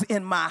happens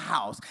in my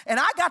house. And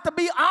I got to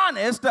be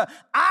honest,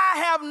 I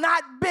have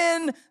not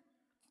been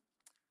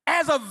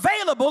as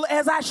available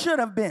as I should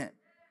have been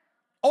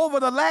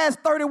over the last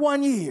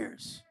 31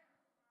 years.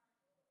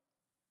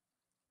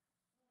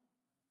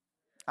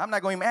 I'm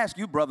not going to even ask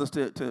you brothers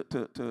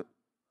to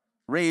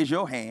raise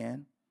your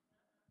hand.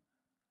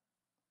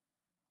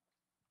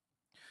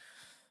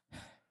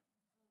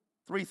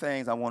 Three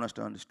things I want us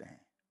to understand.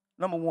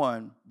 Number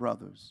one,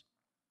 brothers,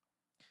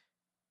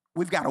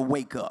 we've got to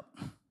wake up.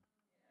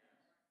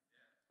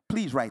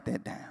 Please write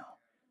that down.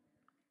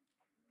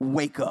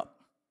 Wake up.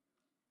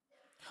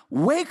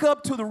 Wake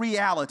up to the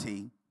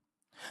reality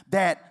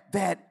that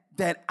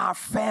our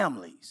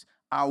families,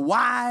 our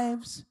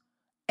wives,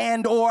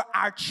 and or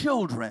our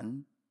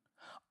children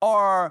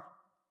are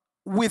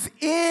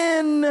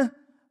within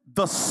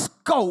the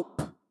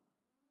scope.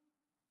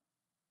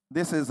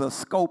 This is a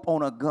scope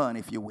on a gun,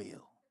 if you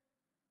will.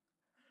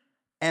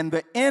 And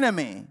the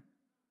enemy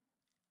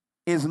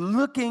is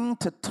looking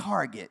to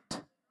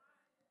target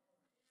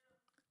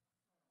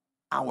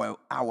our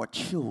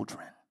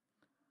children.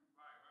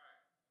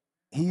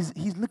 He's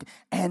looking,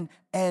 and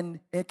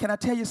can I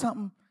tell you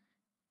something?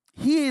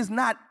 He is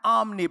not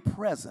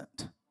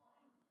omnipresent,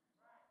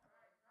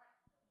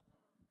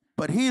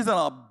 but he's in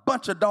a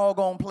bunch of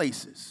doggone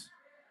places.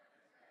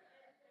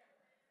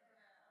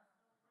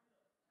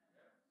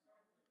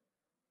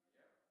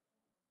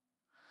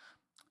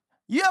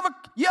 You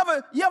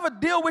ever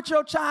deal with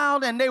your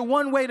child and they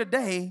one way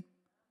today,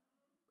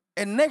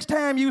 and next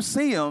time you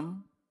see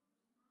them,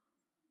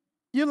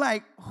 you're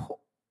like,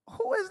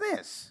 who is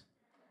this?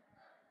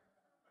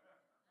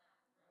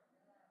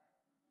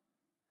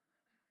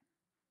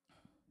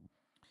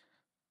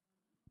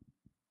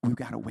 We've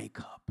got to wake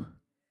up.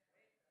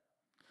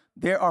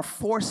 There are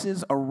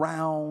forces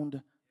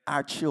around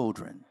our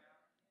children,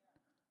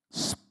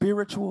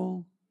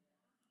 spiritual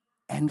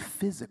and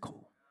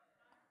physical,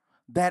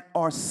 that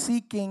are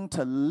seeking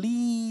to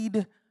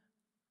lead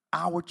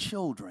our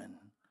children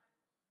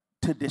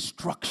to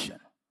destruction.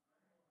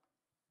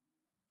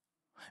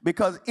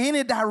 Because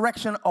any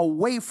direction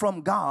away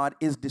from God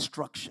is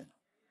destruction.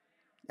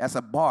 That's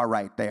a bar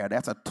right there.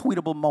 That's a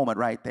tweetable moment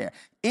right there.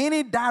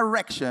 Any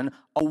direction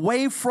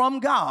away from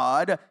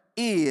God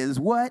is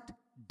what?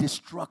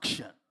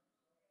 Destruction.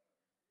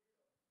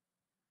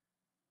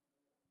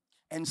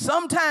 And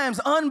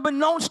sometimes,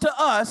 unbeknownst to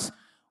us,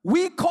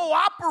 we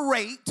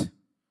cooperate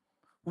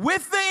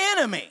with the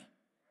enemy.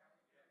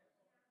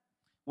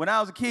 When I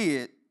was a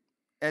kid,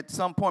 at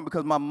some point,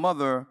 because my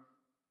mother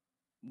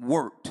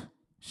worked,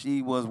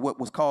 she was what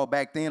was called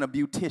back then a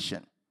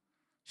beautician.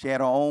 She had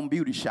her own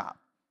beauty shop.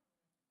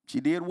 She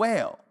did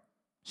well.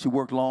 She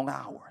worked long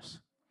hours.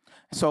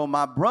 So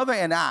my brother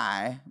and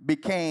I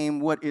became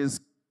what is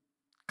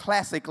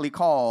classically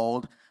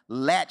called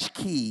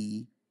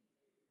latchkey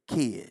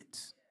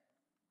kids.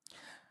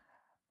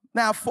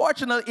 Now,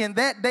 fortunately, in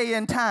that day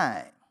and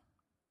time,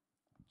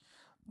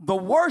 the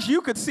worst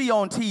you could see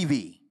on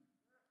TV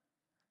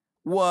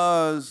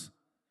was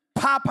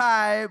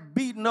Popeye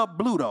beating up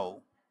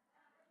Bluto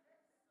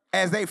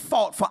as they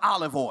fought for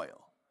olive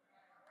oil.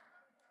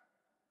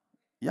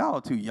 Y'all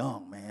are too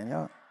young,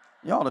 man.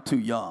 Y'all are too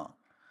young.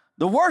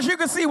 The worst you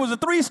could see was the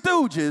Three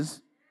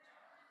Stooges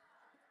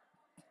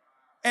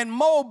and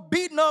Moe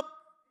beating up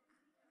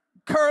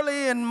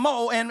Curly and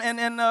Moe and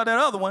that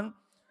other one,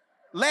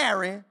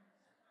 Larry.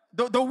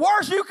 The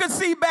worst you could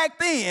see back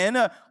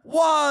then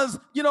was,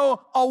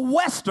 a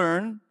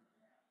Western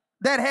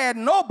that had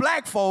no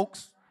black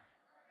folks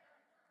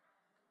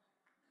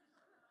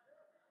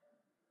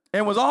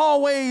and was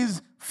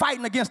always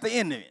fighting against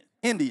the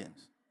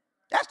Indians.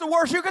 That's the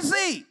worst you could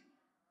see.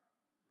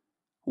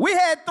 We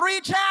had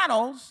 3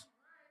 channels.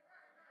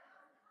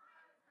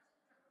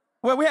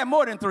 Well, we had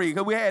more than 3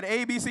 because we had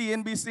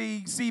ABC,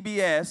 NBC,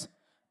 CBS,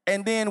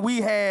 and then we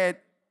had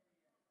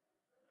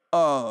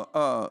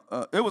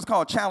it was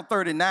called Channel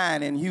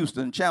 39 in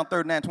Houston, Channel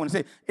 39,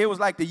 26. It was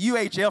like the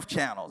UHF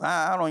channels.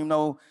 I don't even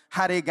know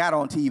how they got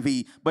on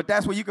TV, but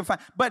that's where you can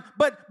find. But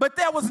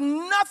there was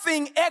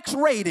nothing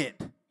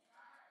X-rated,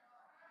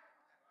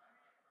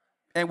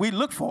 and we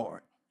looked for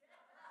it.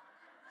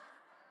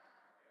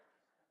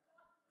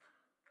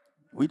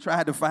 We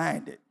tried to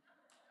find it.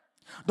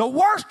 The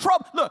worst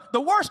trouble. Look,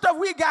 the worst stuff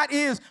we got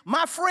is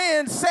my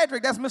friend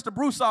Cedric, that's Mr.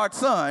 Broussard's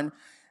son,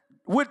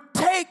 would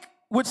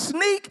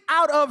sneak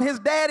out of his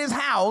daddy's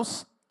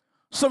house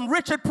some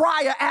Richard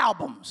Pryor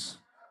albums.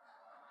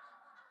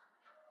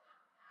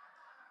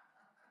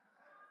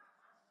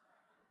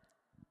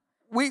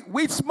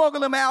 We'd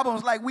smuggle them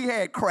albums like we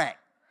had crack.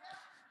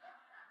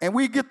 And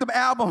we'd get them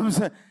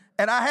albums,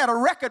 and I had a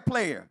record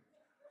player.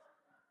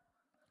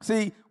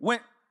 See,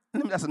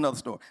 that's another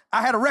story.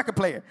 I had a record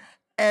player,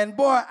 and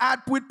boy,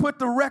 we'd put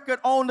the record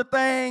on the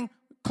thing,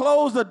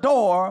 close the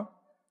door,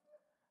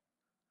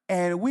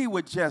 and we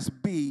would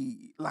just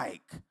be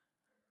like,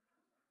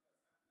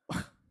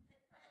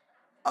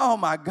 oh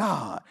my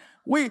God.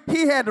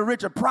 He had the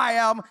Richard Pryor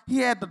album, he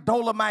had the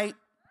Dolomite.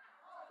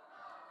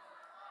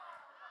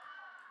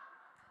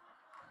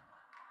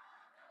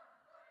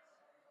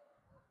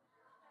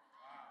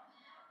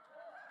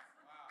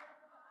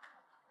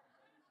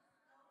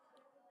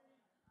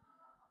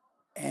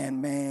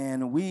 And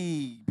man,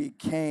 we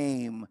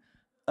became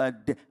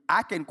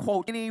I can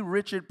quote any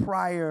Richard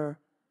Pryor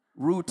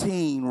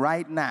routine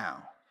right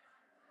now.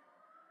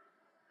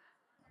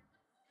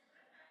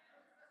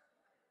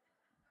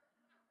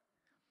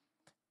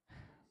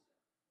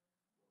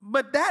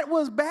 But that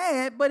was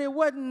bad, but it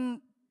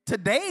wasn't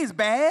today's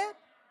bad.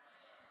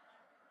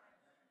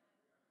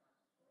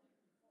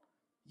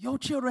 Your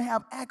children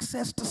have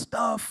access to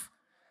stuff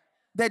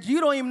that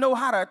you don't even know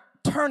how to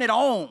turn it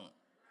on.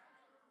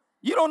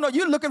 You don't know,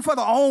 you're looking for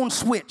the on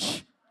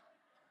switch.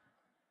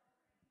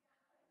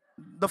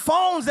 The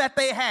phones that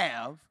they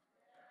have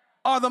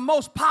are the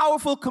most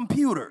powerful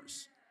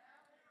computers.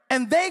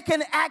 And they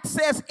can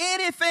access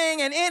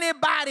anything and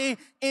anybody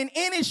in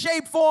any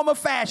shape, form, or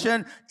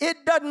fashion.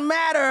 It doesn't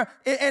matter.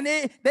 And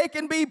they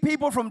can be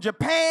people from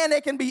Japan.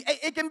 It can be,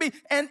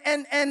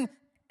 and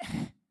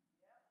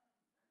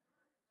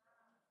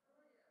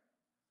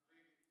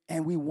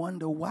we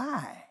wonder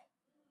why.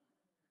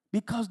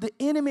 Because the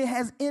enemy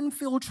has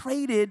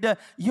infiltrated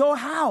your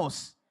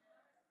house.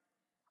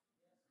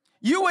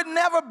 You would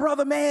never,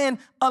 brother man,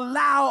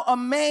 allow a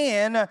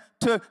man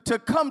to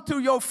come through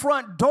your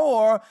front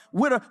door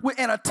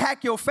and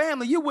attack your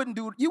family. You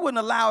wouldn't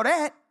allow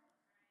that.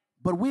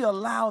 But we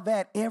allow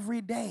that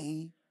every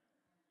day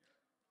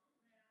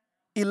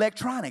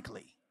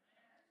electronically.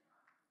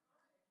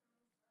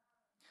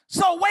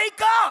 So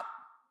wake up.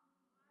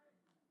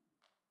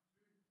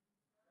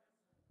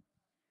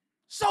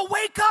 So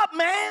wake up,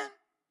 man.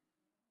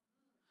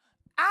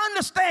 I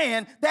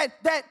understand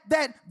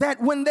that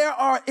when there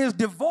is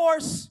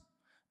divorce,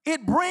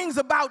 it brings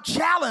about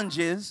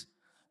challenges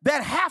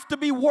that have to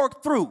be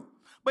worked through.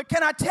 But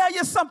can I tell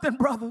you something,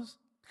 brothers?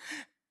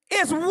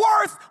 It's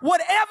worth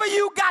whatever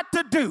you got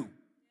to do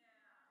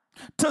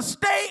to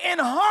stay in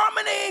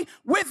harmony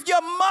with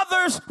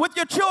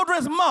your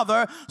children's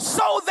mother,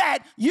 so that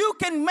you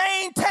can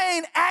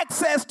maintain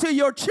access to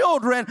your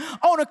children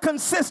on a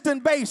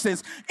consistent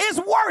basis. It's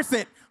worth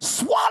it.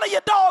 Swallow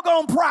your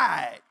doggone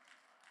pride.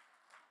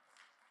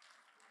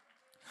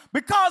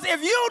 Because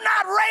if you're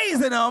not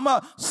raising them,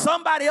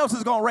 somebody else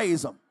is going to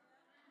raise them.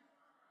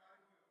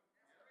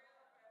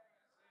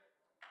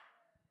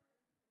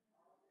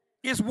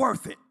 It's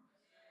worth it.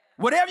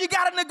 Whatever you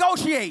got to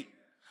negotiate,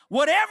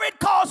 whatever it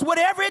costs,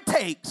 whatever it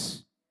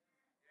takes.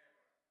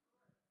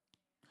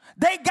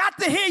 They got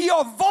to hear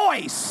your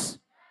voice.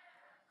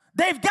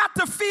 They've got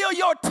to feel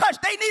your touch.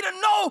 They need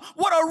to know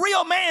what a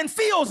real man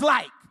feels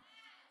like.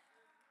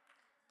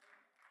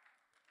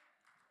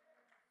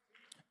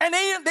 And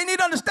they need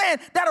to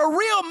understand that a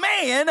real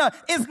man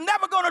is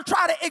never going to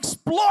try to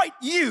exploit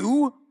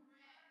you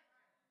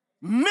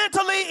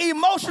mentally,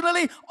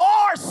 emotionally,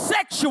 or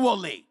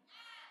sexually.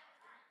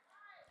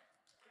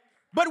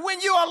 But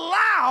when you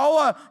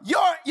allow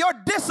your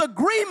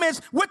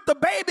disagreements with the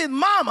baby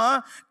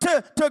mama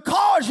to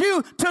cause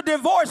you to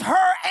divorce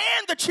her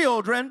and the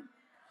children,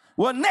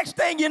 well, next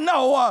thing you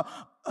know,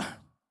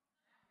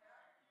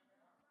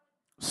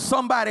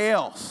 somebody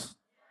else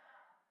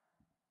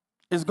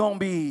is going to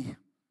be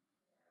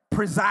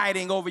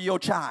presiding over your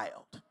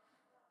child,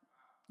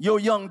 your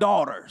young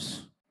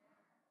daughters,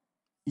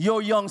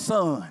 your young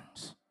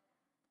sons.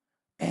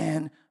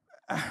 And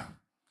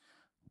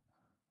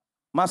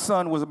my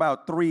son was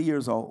about 3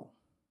 years old,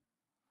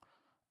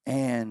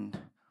 and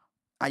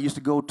I used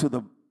to go to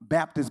the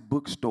Baptist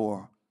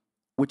bookstore,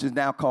 which is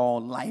now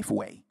called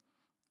Lifeway,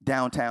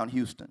 downtown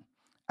Houston.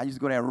 I used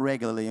to go there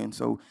regularly, and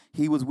so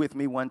he was with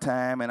me one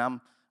time, and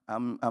I'm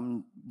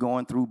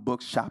going through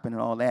books, shopping,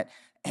 and all that.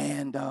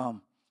 And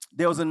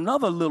there was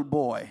another little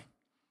boy,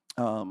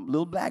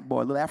 little black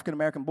boy, little African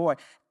American boy,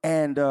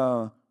 and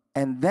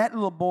that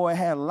little boy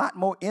had a lot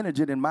more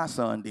energy than my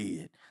son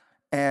did.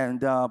 And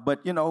but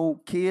you know,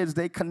 kids,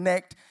 they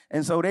connect,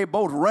 and so they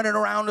both running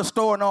around the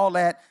store and all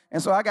that.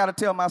 And so I got to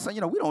tell my son,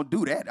 you know, we don't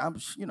do that.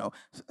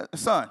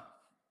 Son,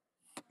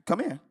 come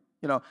here,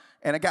 you know.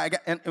 And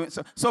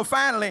so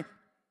finally,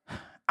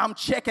 I'm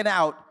checking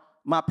out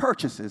my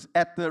purchases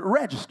at the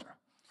register,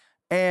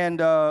 and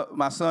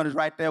my son is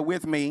right there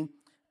with me,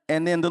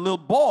 and then the little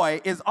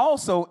boy is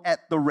also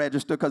at the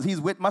register because he's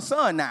with my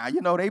son now.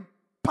 You know, they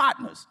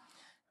partners.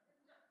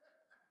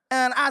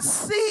 And I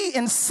see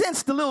and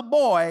sense the little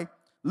boy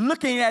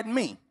looking at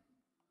me.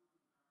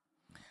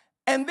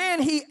 And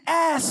then he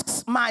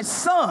asks my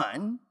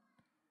son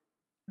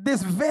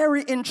this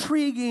very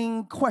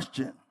intriguing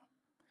question.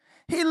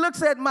 He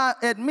looks at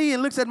me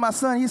and looks at my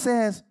son. He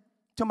says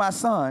to my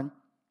son,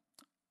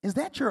 "Is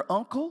that your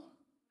uncle?"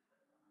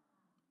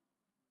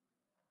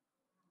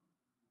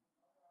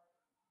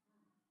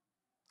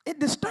 It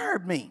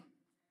disturbed me.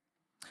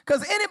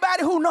 Because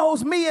anybody who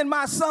knows me and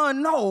my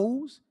son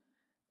knows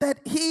that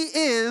he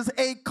is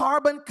a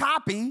carbon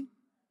copy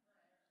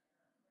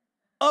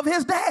of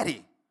his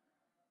daddy.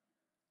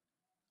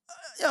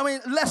 I mean,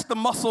 less the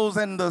muscles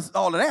and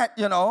all of that,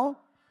 you know.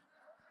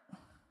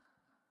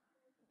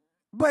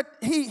 But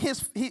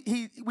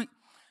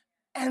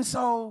and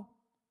so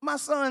my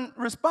son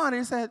responded.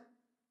 He said,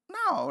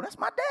 "No, that's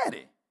my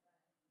daddy."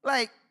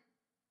 Like,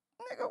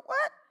 nigga,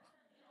 what?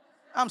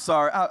 I'm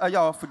sorry,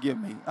 y'all forgive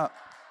me.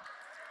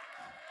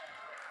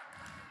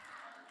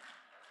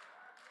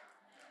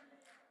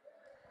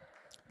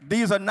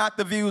 These are not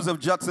the views of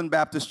Judson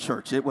Baptist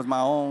Church. It was my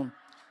own.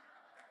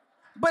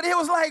 But it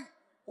was like,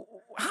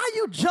 how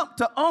you jump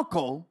to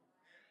uncle?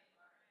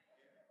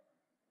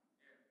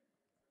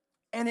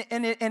 And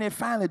it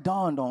finally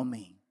dawned on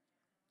me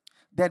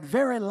that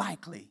very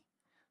likely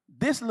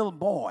this little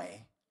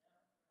boy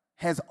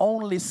has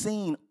only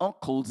seen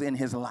uncles in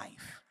his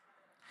life.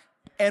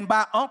 And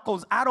by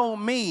uncles, I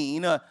don't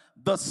mean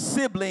the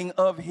sibling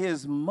of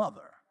his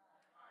mother.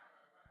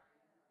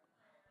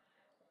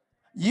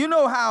 You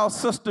know how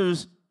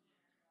sisters,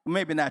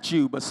 maybe not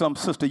you, but some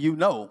sister you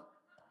know,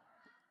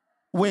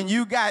 when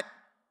you got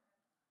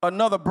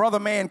another brother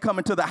man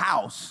coming to the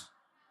house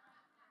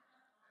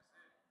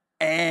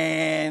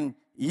and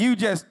you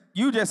just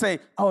say,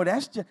 "Oh,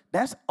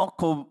 that's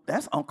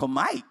Uncle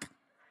Mike."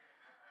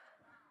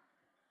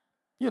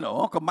 You know,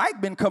 Uncle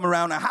Mike been coming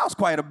around the house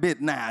quite a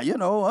bit now. You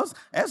know,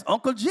 that's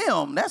Uncle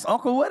Jim, that's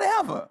Uncle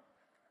whatever.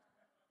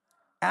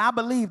 And I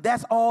believe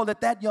that's all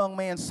that young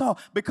man saw,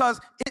 because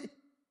it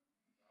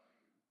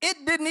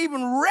didn't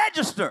even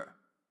register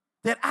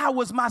that I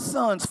was my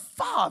son's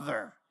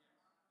father.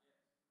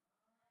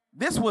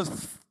 This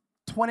was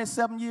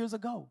 27 years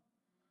ago.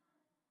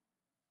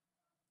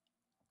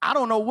 I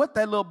don't know what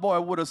that little boy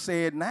would have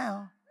said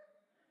now.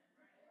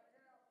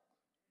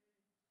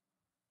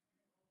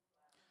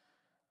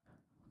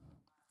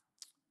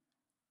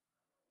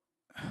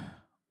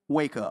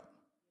 Wake up.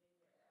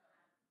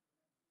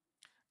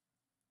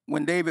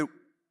 When David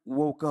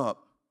woke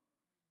up,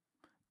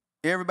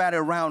 everybody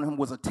around him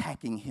was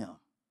attacking him,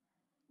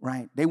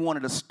 right? They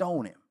wanted to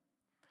stone him.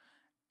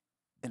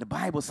 And the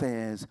Bible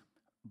says,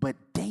 but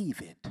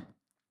David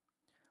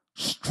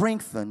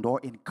strengthened or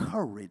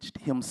encouraged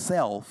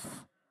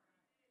himself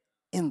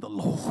in the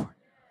Lord.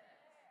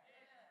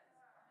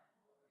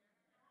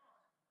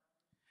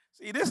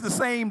 See, this is the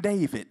same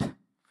David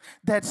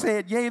that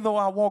said, "Yea, though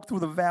I walk through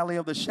the valley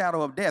of the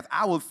shadow of death,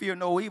 I will fear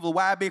no evil."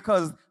 Why?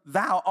 Because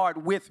thou art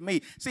with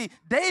me. See,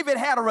 David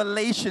had a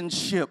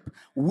relationship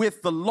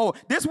with the Lord.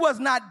 This was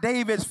not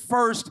David's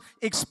first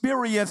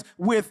experience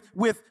with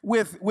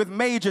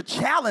major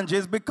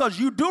challenges, because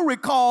you do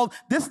recall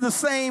this is the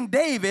same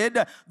David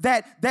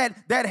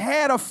that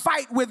had a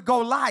fight with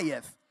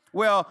Goliath.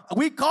 Well,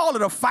 we call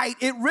it a fight.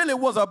 It really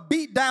was a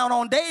beat down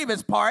on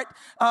David's part,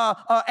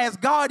 as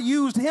God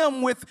used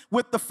him with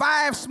the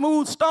 5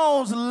 smooth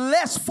stones,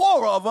 less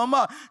 4 of them,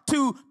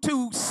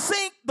 to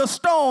sink the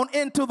stone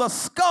into the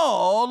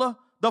skull,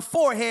 the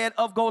forehead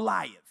of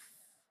Goliath.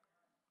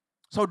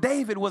 So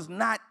David was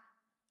not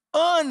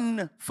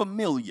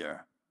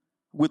unfamiliar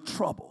with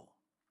trouble.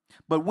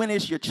 But when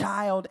it's your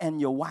child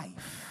and your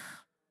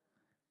wife,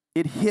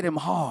 it hit him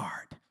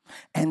hard.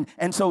 And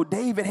so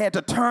David had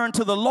to turn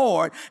to the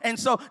Lord. And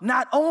so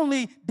not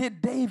only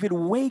did David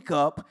wake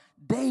up,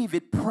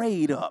 David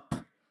prayed up.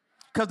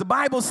 Because the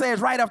Bible says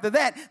right after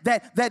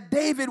that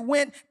David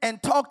went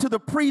and talked to the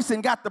priest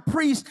and got the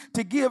priest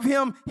to give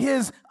him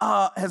his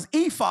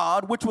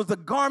ephod, which was the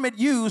garment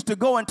used to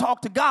go and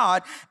talk to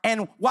God.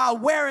 And while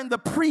wearing the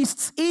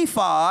priest's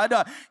ephod,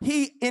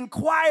 he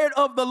inquired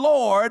of the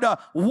Lord,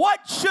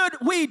 what should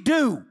we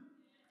do?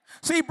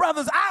 See,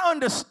 brothers, I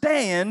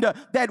understand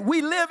that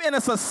we live in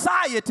a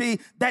society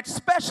that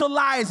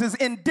specializes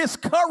in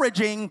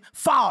discouraging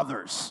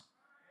fathers.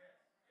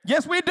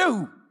 Yes, we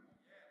do.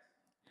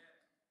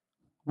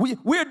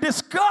 We're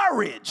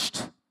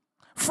discouraged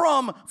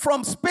from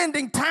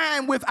spending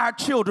time with our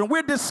children.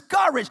 We're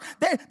discouraged.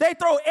 They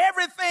throw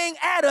everything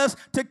at us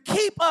to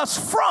keep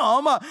us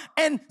from,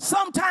 and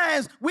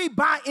sometimes we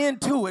buy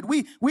into it.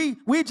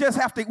 We just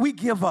have to, we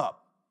give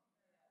up.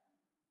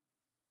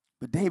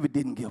 But David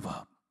didn't give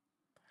up.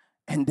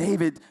 And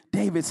David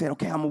said,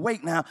 okay, I'm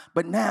awake now,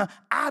 but now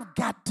I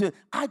got to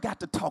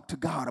talk to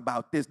God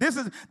about this. This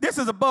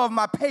is above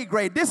my pay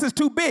grade. This is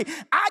too big.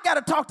 I got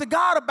to talk to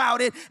God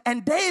about it.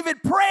 And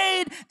David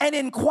prayed and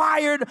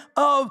inquired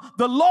of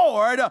the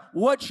Lord,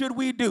 what should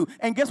we do?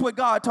 And guess what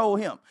God told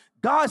him?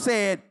 God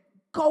said,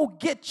 go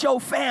get your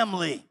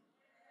family.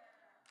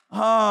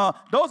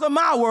 Those are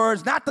my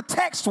words, not the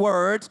text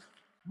words,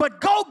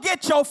 but go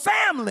get your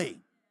family.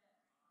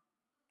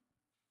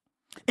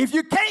 If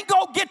you can't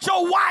go get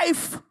your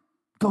wife,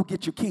 go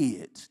get your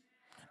kids.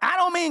 I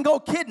don't mean go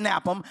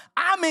kidnap them.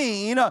 I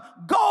mean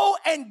go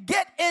and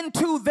get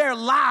into their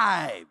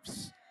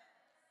lives.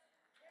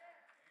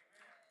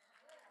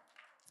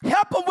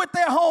 Help them with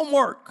their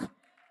homework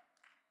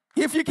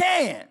if you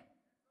can.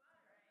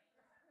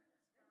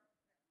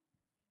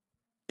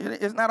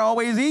 It's not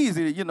always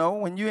easy,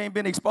 when you ain't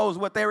been exposed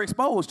to what they're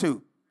exposed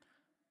to.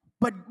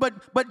 But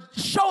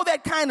show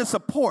that kind of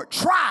support.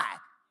 Try.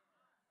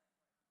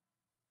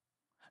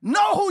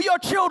 Know who your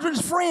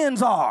children's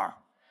friends are.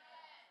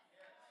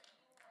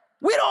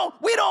 We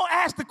don't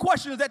ask the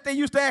questions that they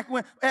used to ask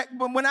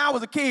when I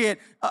was a kid.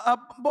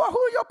 Boy, who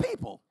are your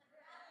people?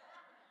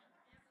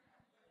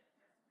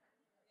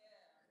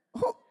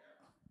 Who?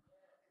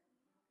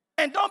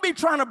 And don't be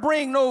trying to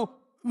bring no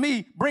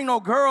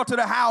girl to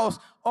the house,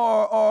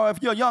 or if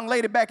you're a young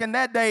lady back in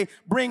that day,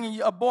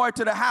 bringing a boy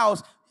to the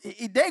house,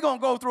 they're going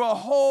to go through a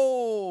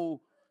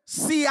whole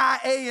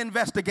CIA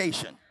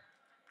investigation.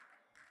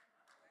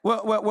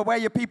 Well, where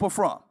your people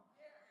from?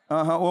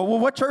 Well,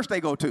 what church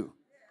they go to?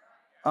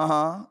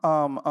 Yeah.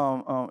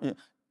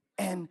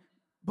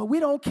 But we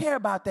don't care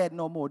about that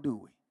no more, do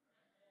we?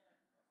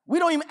 We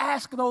don't even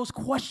ask those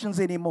questions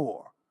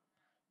anymore.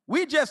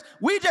 We just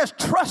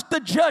trust the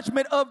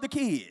judgment of the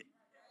kid.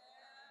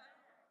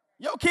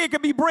 Your kid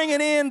could be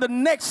bringing in the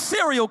next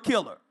serial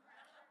killer,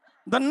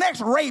 the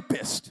next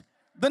rapist,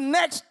 the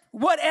next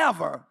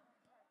whatever.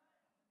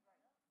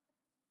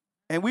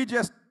 And we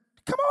just,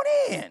 come on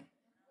in.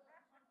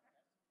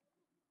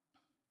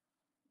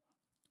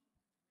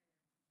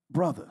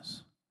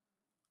 Brothers,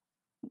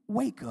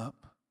 wake up.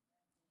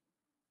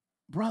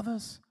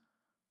 Brothers,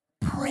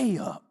 pray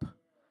up.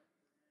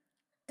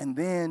 And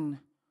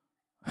then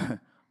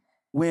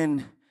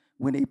when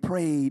they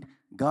prayed,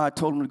 God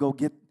told him to go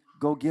get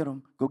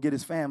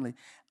his family.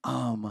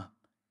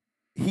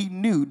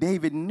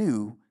 David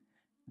knew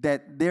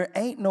that there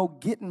ain't no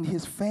getting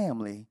his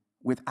family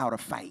without a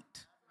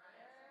fight.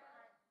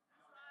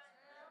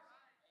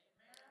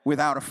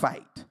 Without a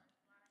fight.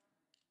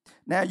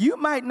 Now, you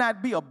might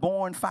not be a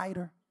born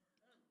fighter,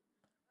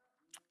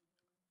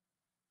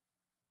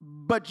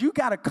 but you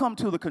got to come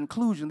to the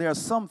conclusion there are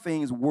some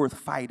things worth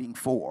fighting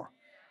for.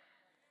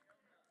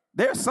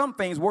 There are some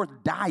things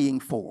worth dying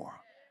for.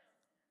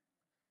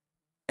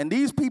 And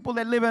these people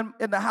that live in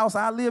the house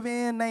I live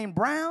in named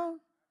Brown,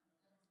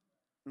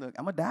 look,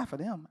 I'm going to die for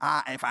them.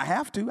 If I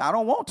have to. I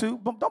don't want to,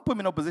 but don't put me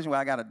in no position where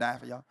I got to die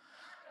for y'all.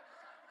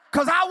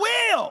 Because I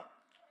will.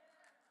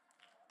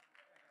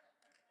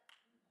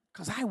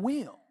 Because I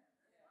will.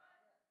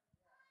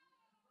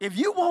 If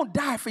you won't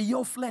die for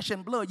your flesh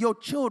and blood, your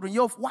children,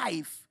 your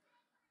wife,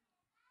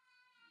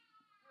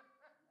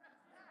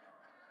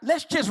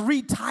 let's just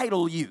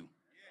retitle you.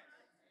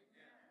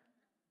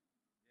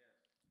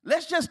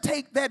 Let's just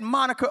take that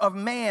moniker of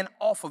man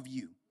off of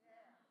you.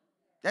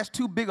 That's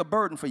too big a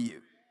burden for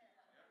you.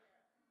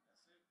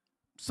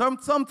 Some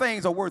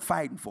things are worth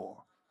fighting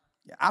for.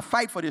 Yeah, I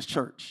fight for this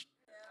church.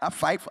 I'll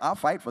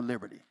fight for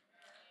liberty.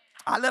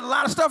 I let a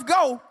lot of stuff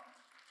go.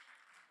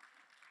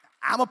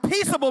 I'm a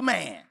peaceable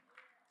man.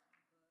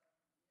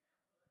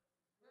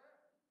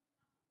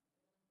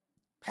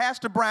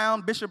 Pastor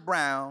Brown, Bishop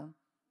Brown,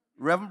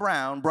 Reverend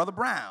Brown, Brother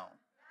Brown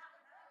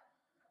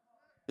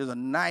is a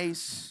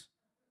nice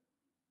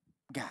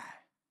guy.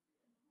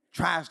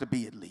 Tries to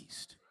be, at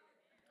least.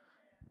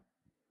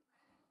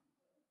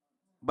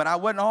 But I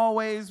wasn't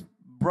always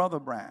Brother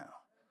Brown.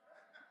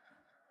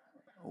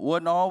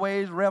 Wasn't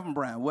always Reverend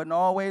Brown. Wasn't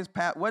always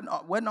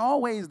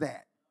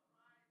that.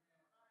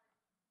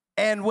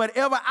 And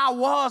whatever I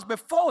was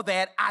before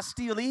that, I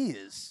still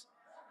is.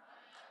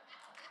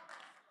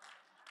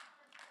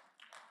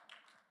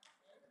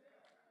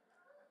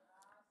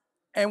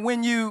 And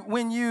when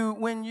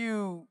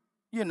you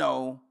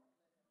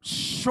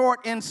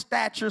short in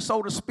stature,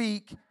 so to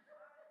speak,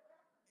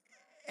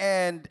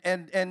 and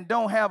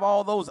don't have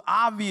all those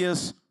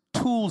obvious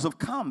tools of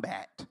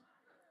combat,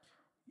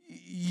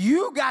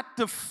 you got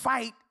to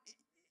fight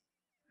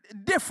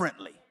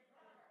differently.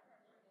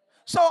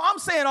 So I'm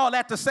saying all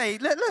that to say,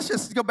 let's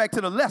just go back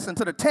to the lesson,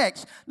 to the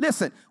text.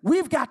 Listen,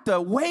 we've got to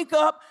wake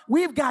up,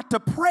 we've got to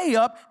pray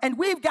up, and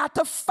we've got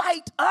to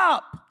fight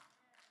up.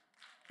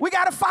 We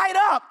got to fight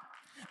up.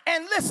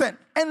 And listen,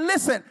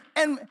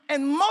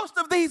 and most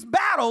of these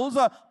battles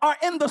are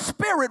in the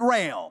spirit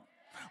realm,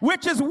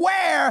 which is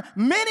where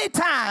many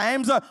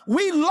times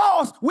we've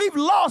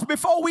lost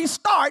before we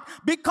start,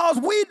 because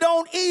we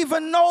don't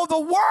even know the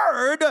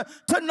word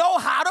to know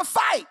how to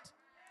fight.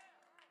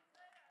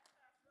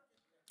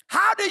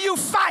 How do you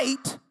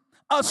fight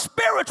a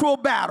spiritual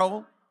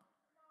battle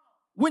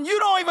when you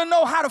don't even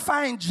know how to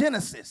find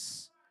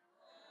Genesis?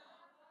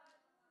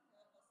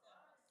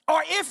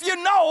 Or if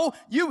you know,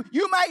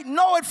 you might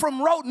know it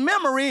from rote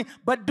memory,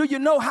 but do you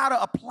know how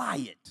to apply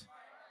it?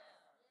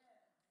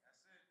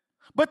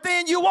 But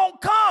then you won't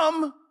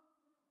come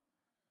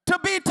to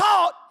be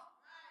taught.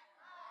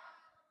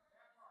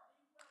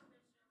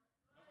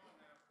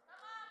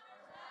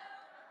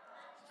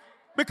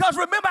 Because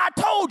remember, I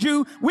told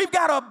you, we've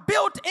got a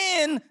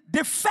built-in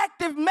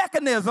defective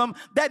mechanism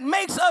that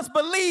makes us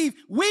believe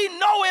we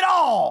know it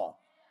all.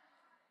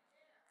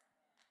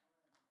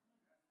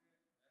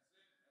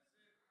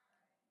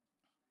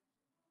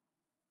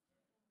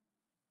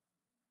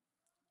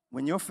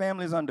 When your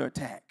family is under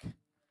attack,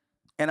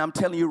 and I'm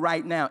telling you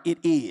right now, it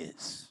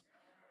is.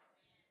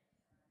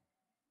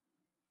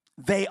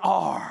 They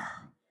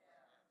are.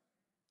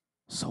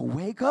 So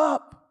wake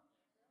up,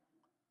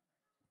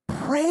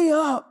 pray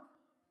up,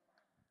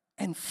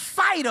 and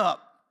fight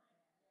up.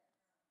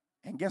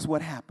 And guess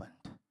what happened?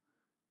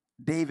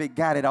 David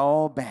got it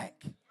all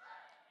back.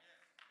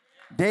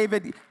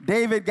 David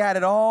got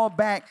it all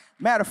back.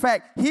 Matter of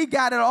fact, he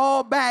got it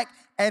all back.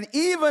 And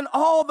even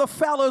all the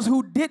fellows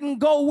who didn't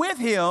go with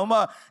him,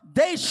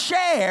 they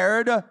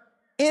shared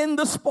in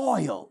the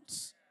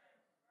spoils.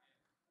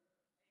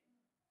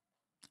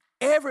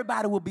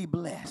 Everybody will be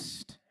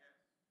blessed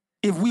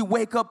if we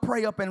wake up,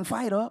 pray up, and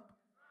fight up.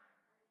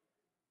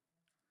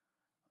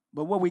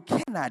 But what we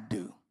cannot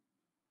do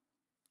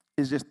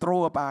is just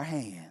throw up our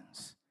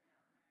hands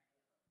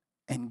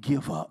and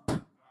give up.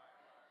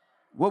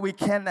 What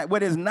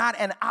is not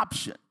an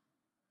option.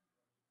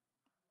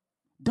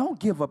 Don't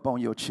give up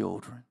on your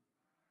children.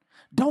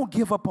 Don't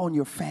give up on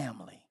your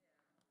family.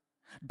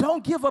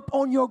 Don't give up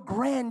on your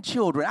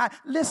grandchildren.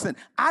 Listen,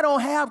 I don't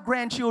have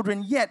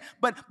grandchildren yet,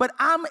 but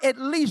I'm at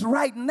least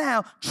right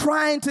now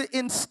trying to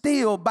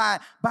instill by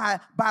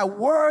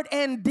word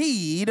and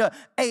deed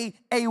a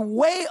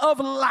way of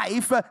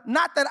life.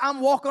 Not that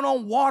I'm walking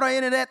on water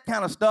and that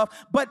kind of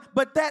stuff,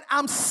 but that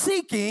I'm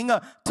seeking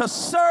to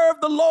serve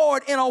the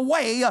Lord in a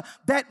way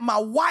that my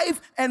wife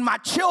and my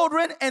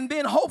children, and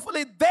then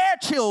hopefully their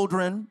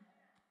children,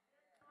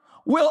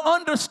 will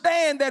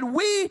understand that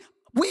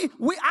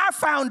our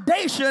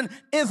foundation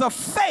is a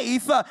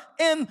faith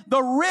in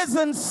the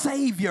risen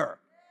Savior.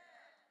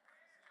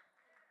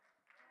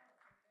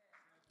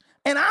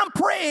 And I'm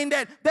praying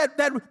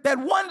that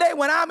one day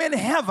when I'm in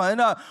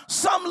heaven,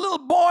 some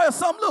little boy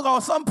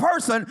or some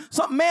person,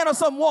 some man or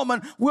some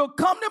woman will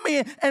come to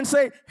me and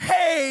say,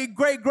 "Hey,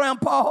 great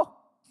grandpa,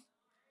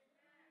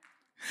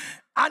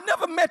 I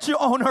never met you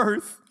on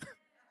earth,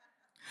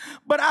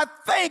 but I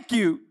thank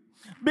you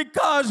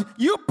because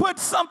you put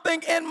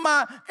something in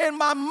my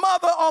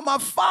mother or my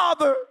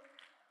father.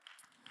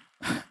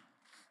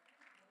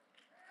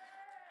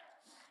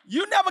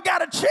 You never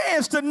got a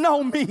chance to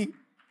know me,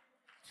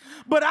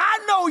 but I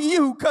know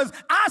you because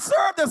I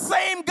serve the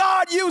same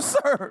God you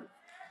serve.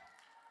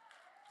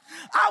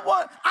 I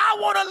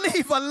want to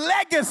leave a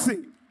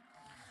legacy.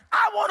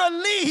 I want to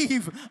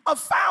leave a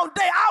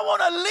foundation. I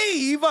want to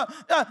leave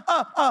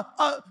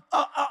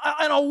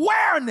an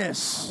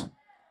awareness."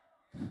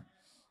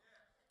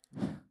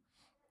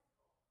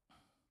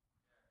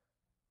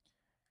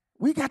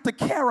 We got to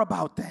care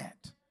about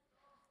that.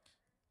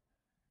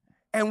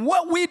 And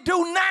what we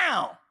do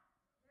now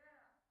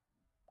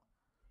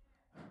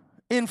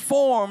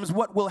informs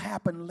what will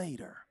happen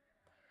later.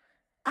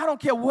 I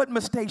don't care what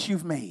mistakes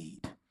you've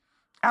made.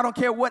 I don't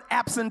care what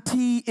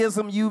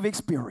absenteeism you've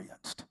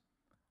experienced.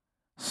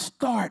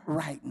 Start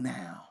right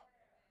now.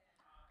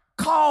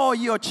 Call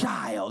your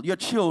child, your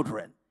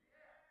children,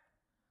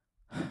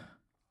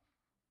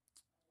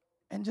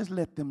 and just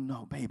let them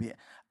know, "Baby,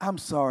 I'm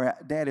sorry,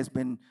 Dad has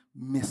been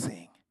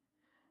missing.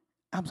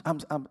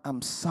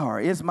 I'm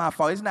sorry. It's my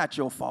fault. It's not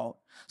your fault."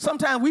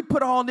 Sometimes we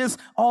put all this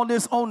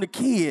on the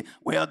kid.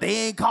 "Well,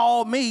 they ain't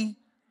called me."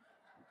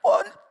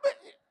 Well,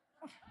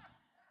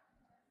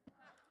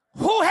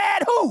 who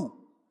had who?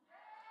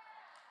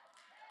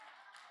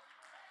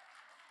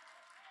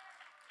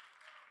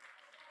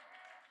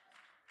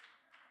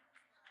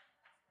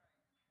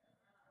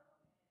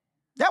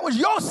 That was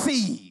your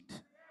seed.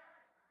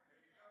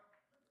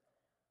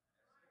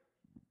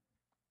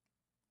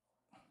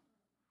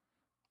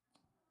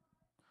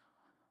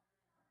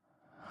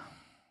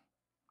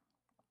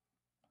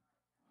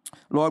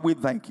 Lord, we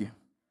thank you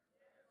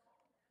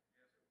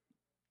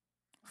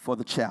for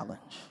the challenge.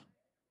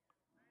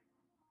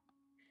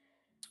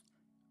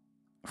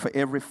 For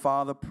every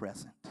father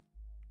present.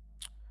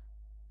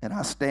 And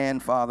I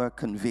stand, Father,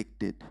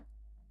 convicted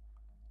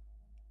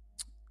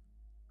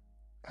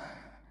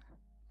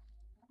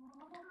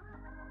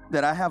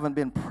that I haven't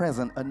been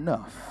present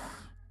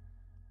enough,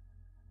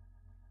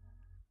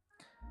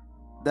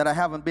 that I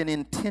haven't been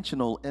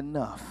intentional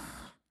enough,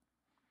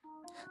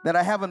 that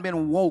I haven't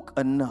been woke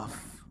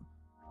enough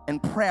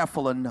and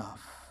prayerful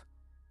enough,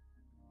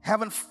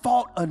 haven't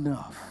fought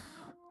enough.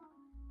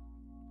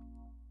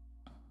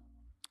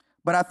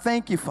 But I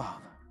thank you,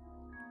 Father,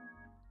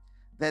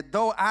 that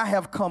though I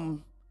have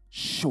come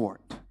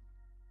short,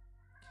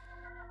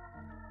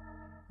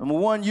 number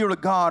one, you're the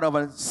God of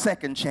a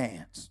second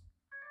chance.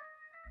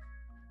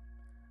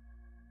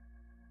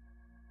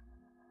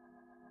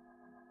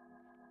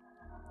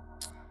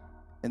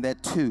 And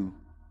that two,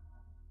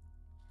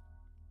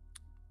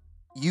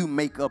 you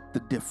make up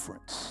the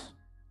difference.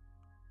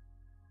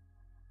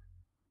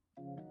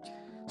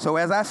 So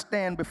as I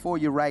stand before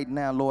you right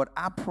now, Lord,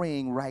 I'm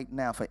praying right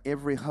now for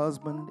every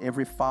husband,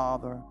 every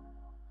father,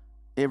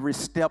 every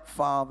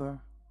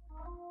stepfather,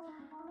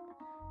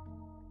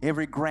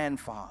 every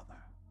grandfather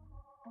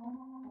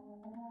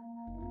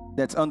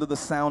that's under the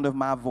sound of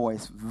my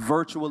voice,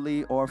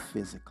 virtually or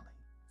physically.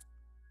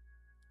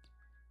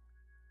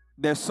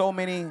 There's so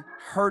many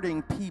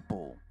hurting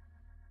people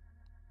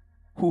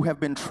who have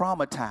been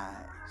traumatized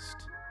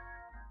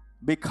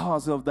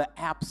because of the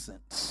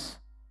absence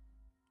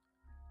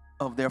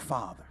of their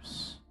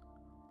fathers.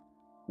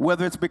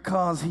 Whether it's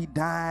because he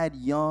died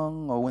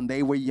young or when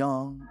they were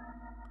young,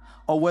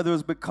 or whether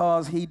it's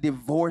because he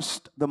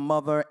divorced the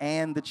mother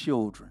and the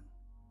children,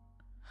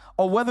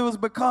 or whether it was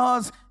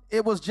because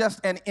it was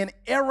just an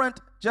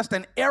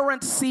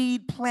errant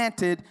seed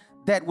planted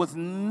that was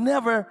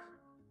never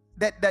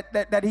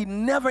that he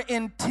never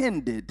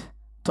intended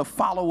to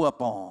follow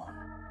up on.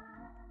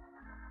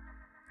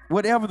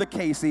 Whatever the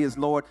case is,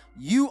 Lord,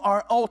 you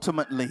are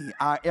ultimately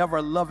our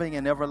ever-loving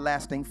and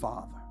everlasting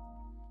Father.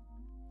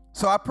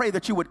 So I pray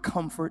that you would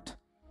comfort.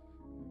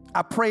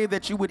 I pray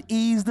that you would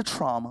ease the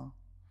trauma.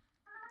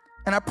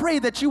 And I pray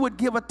that you would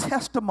give a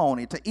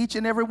testimony to each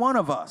and every one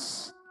of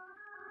us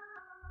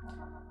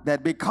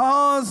that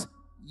because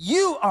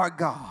you are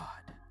God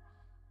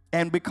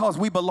and because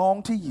we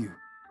belong to you,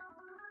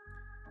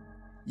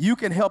 you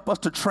can help us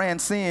to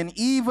transcend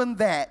even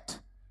that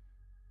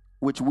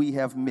which we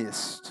have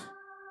missed.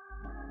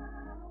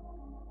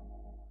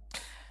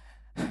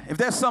 If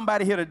there's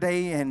somebody here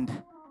today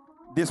and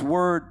this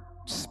word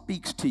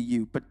speaks to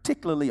you,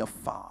 particularly a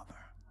father,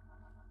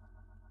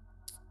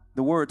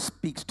 the word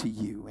speaks to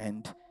you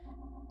and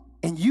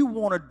you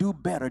want to do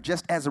better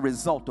just as a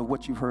result of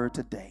what you've heard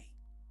today,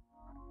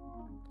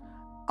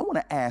 I want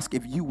to ask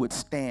if you would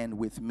stand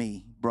with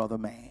me, brother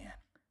man.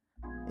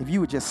 If you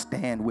would just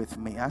stand with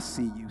me. I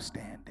see you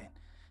standing.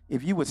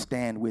 If you would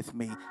stand with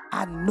me.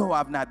 I know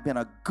I've not been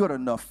a good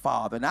enough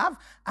father. And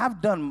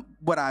I've done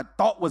what I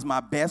thought was my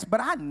best, but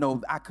I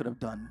know I could have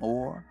done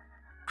more.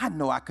 I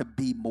know I could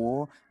be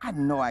more. I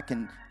know I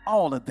can,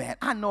 all of that.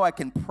 I know I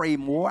can pray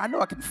more. I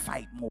know I can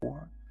fight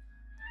more.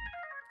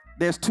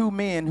 There's two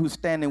men who's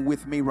standing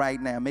with me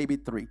right now, maybe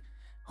three,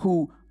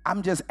 who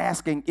I'm just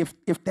asking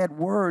if that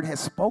word has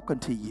spoken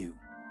to you.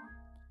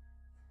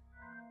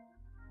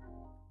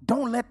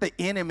 Don't let the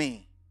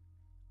enemy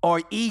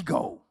or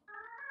ego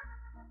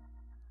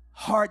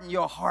harden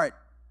your heart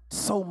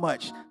so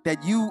much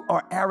that you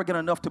are arrogant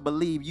enough to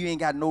believe you ain't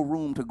got no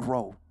room to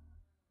grow.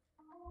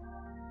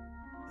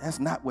 That's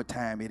not what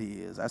time it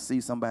is. I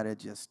see somebody that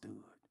just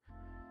stood.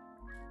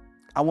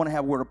 I want to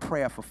have a word of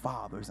prayer for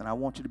fathers, and I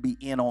want you to be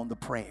in on the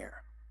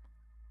prayer.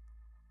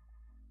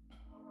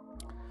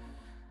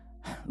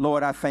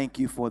 Lord, I thank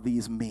you for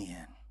these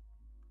men,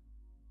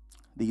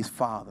 these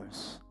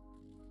fathers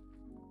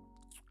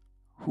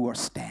who are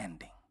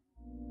standing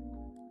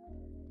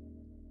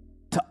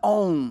to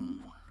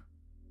own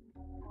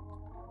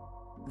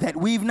that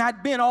we've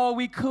not been all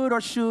we could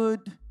or should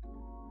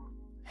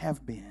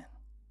have been.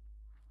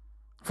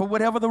 For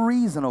whatever the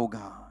reason, oh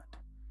God.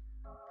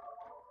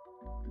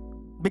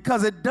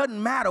 Because it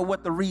doesn't matter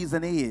what the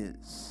reason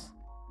is.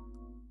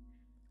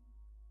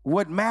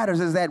 What matters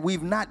is that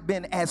we've not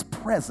been as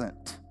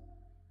present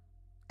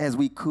as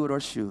we could or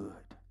should.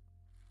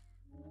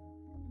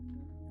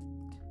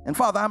 And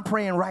Father, I'm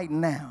praying right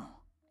now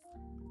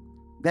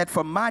that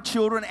for my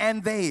children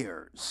and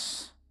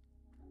theirs,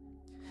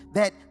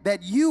 that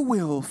you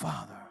will,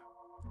 Father,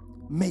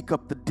 make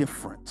up the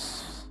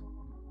difference.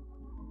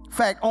 In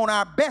fact, on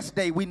our best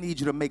day, we need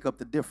you to make up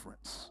the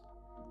difference.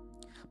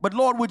 But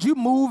Lord, would you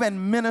move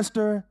and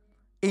minister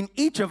in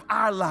each of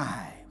our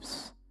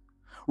lives?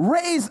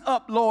 Raise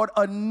up, Lord,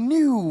 a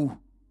new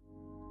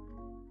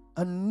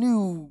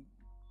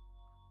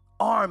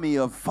army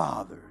of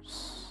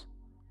fathers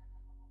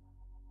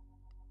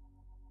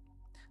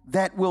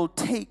that will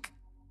take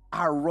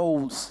our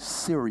roles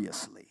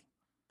seriously,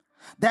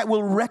 that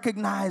will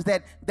recognize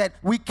that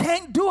we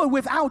can't do it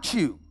without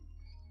you.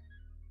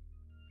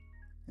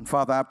 And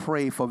Father, I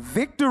pray for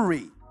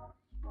victory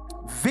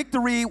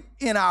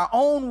in our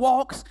own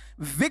walks,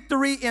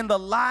 victory in the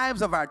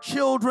lives of our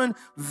children,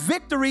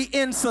 victory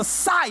in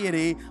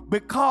society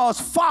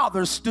because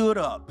fathers stood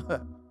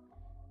up.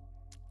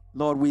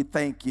 Lord, we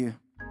thank you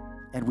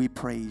and we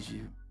praise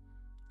you.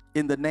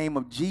 In the name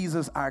of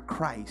Jesus, our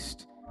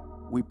Christ,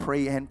 we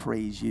pray and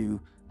praise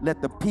you.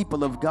 Let the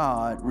people of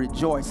God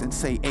rejoice and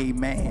say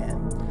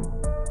amen.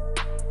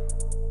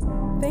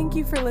 Thank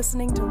you for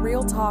listening to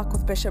Real Talk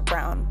with Bishop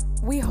Brown.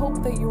 We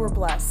hope that you were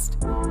blessed.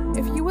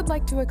 If you would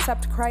like to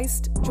accept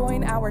Christ,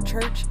 join our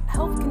church,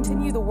 help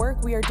continue the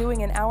work we are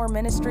doing in our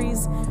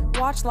ministries,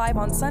 watch live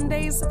on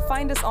Sundays,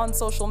 find us on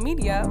social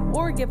media,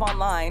 or give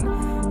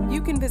online,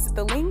 you can visit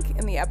the link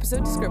in the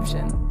episode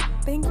description.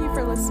 Thank you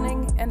for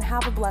listening and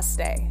have a blessed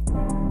day.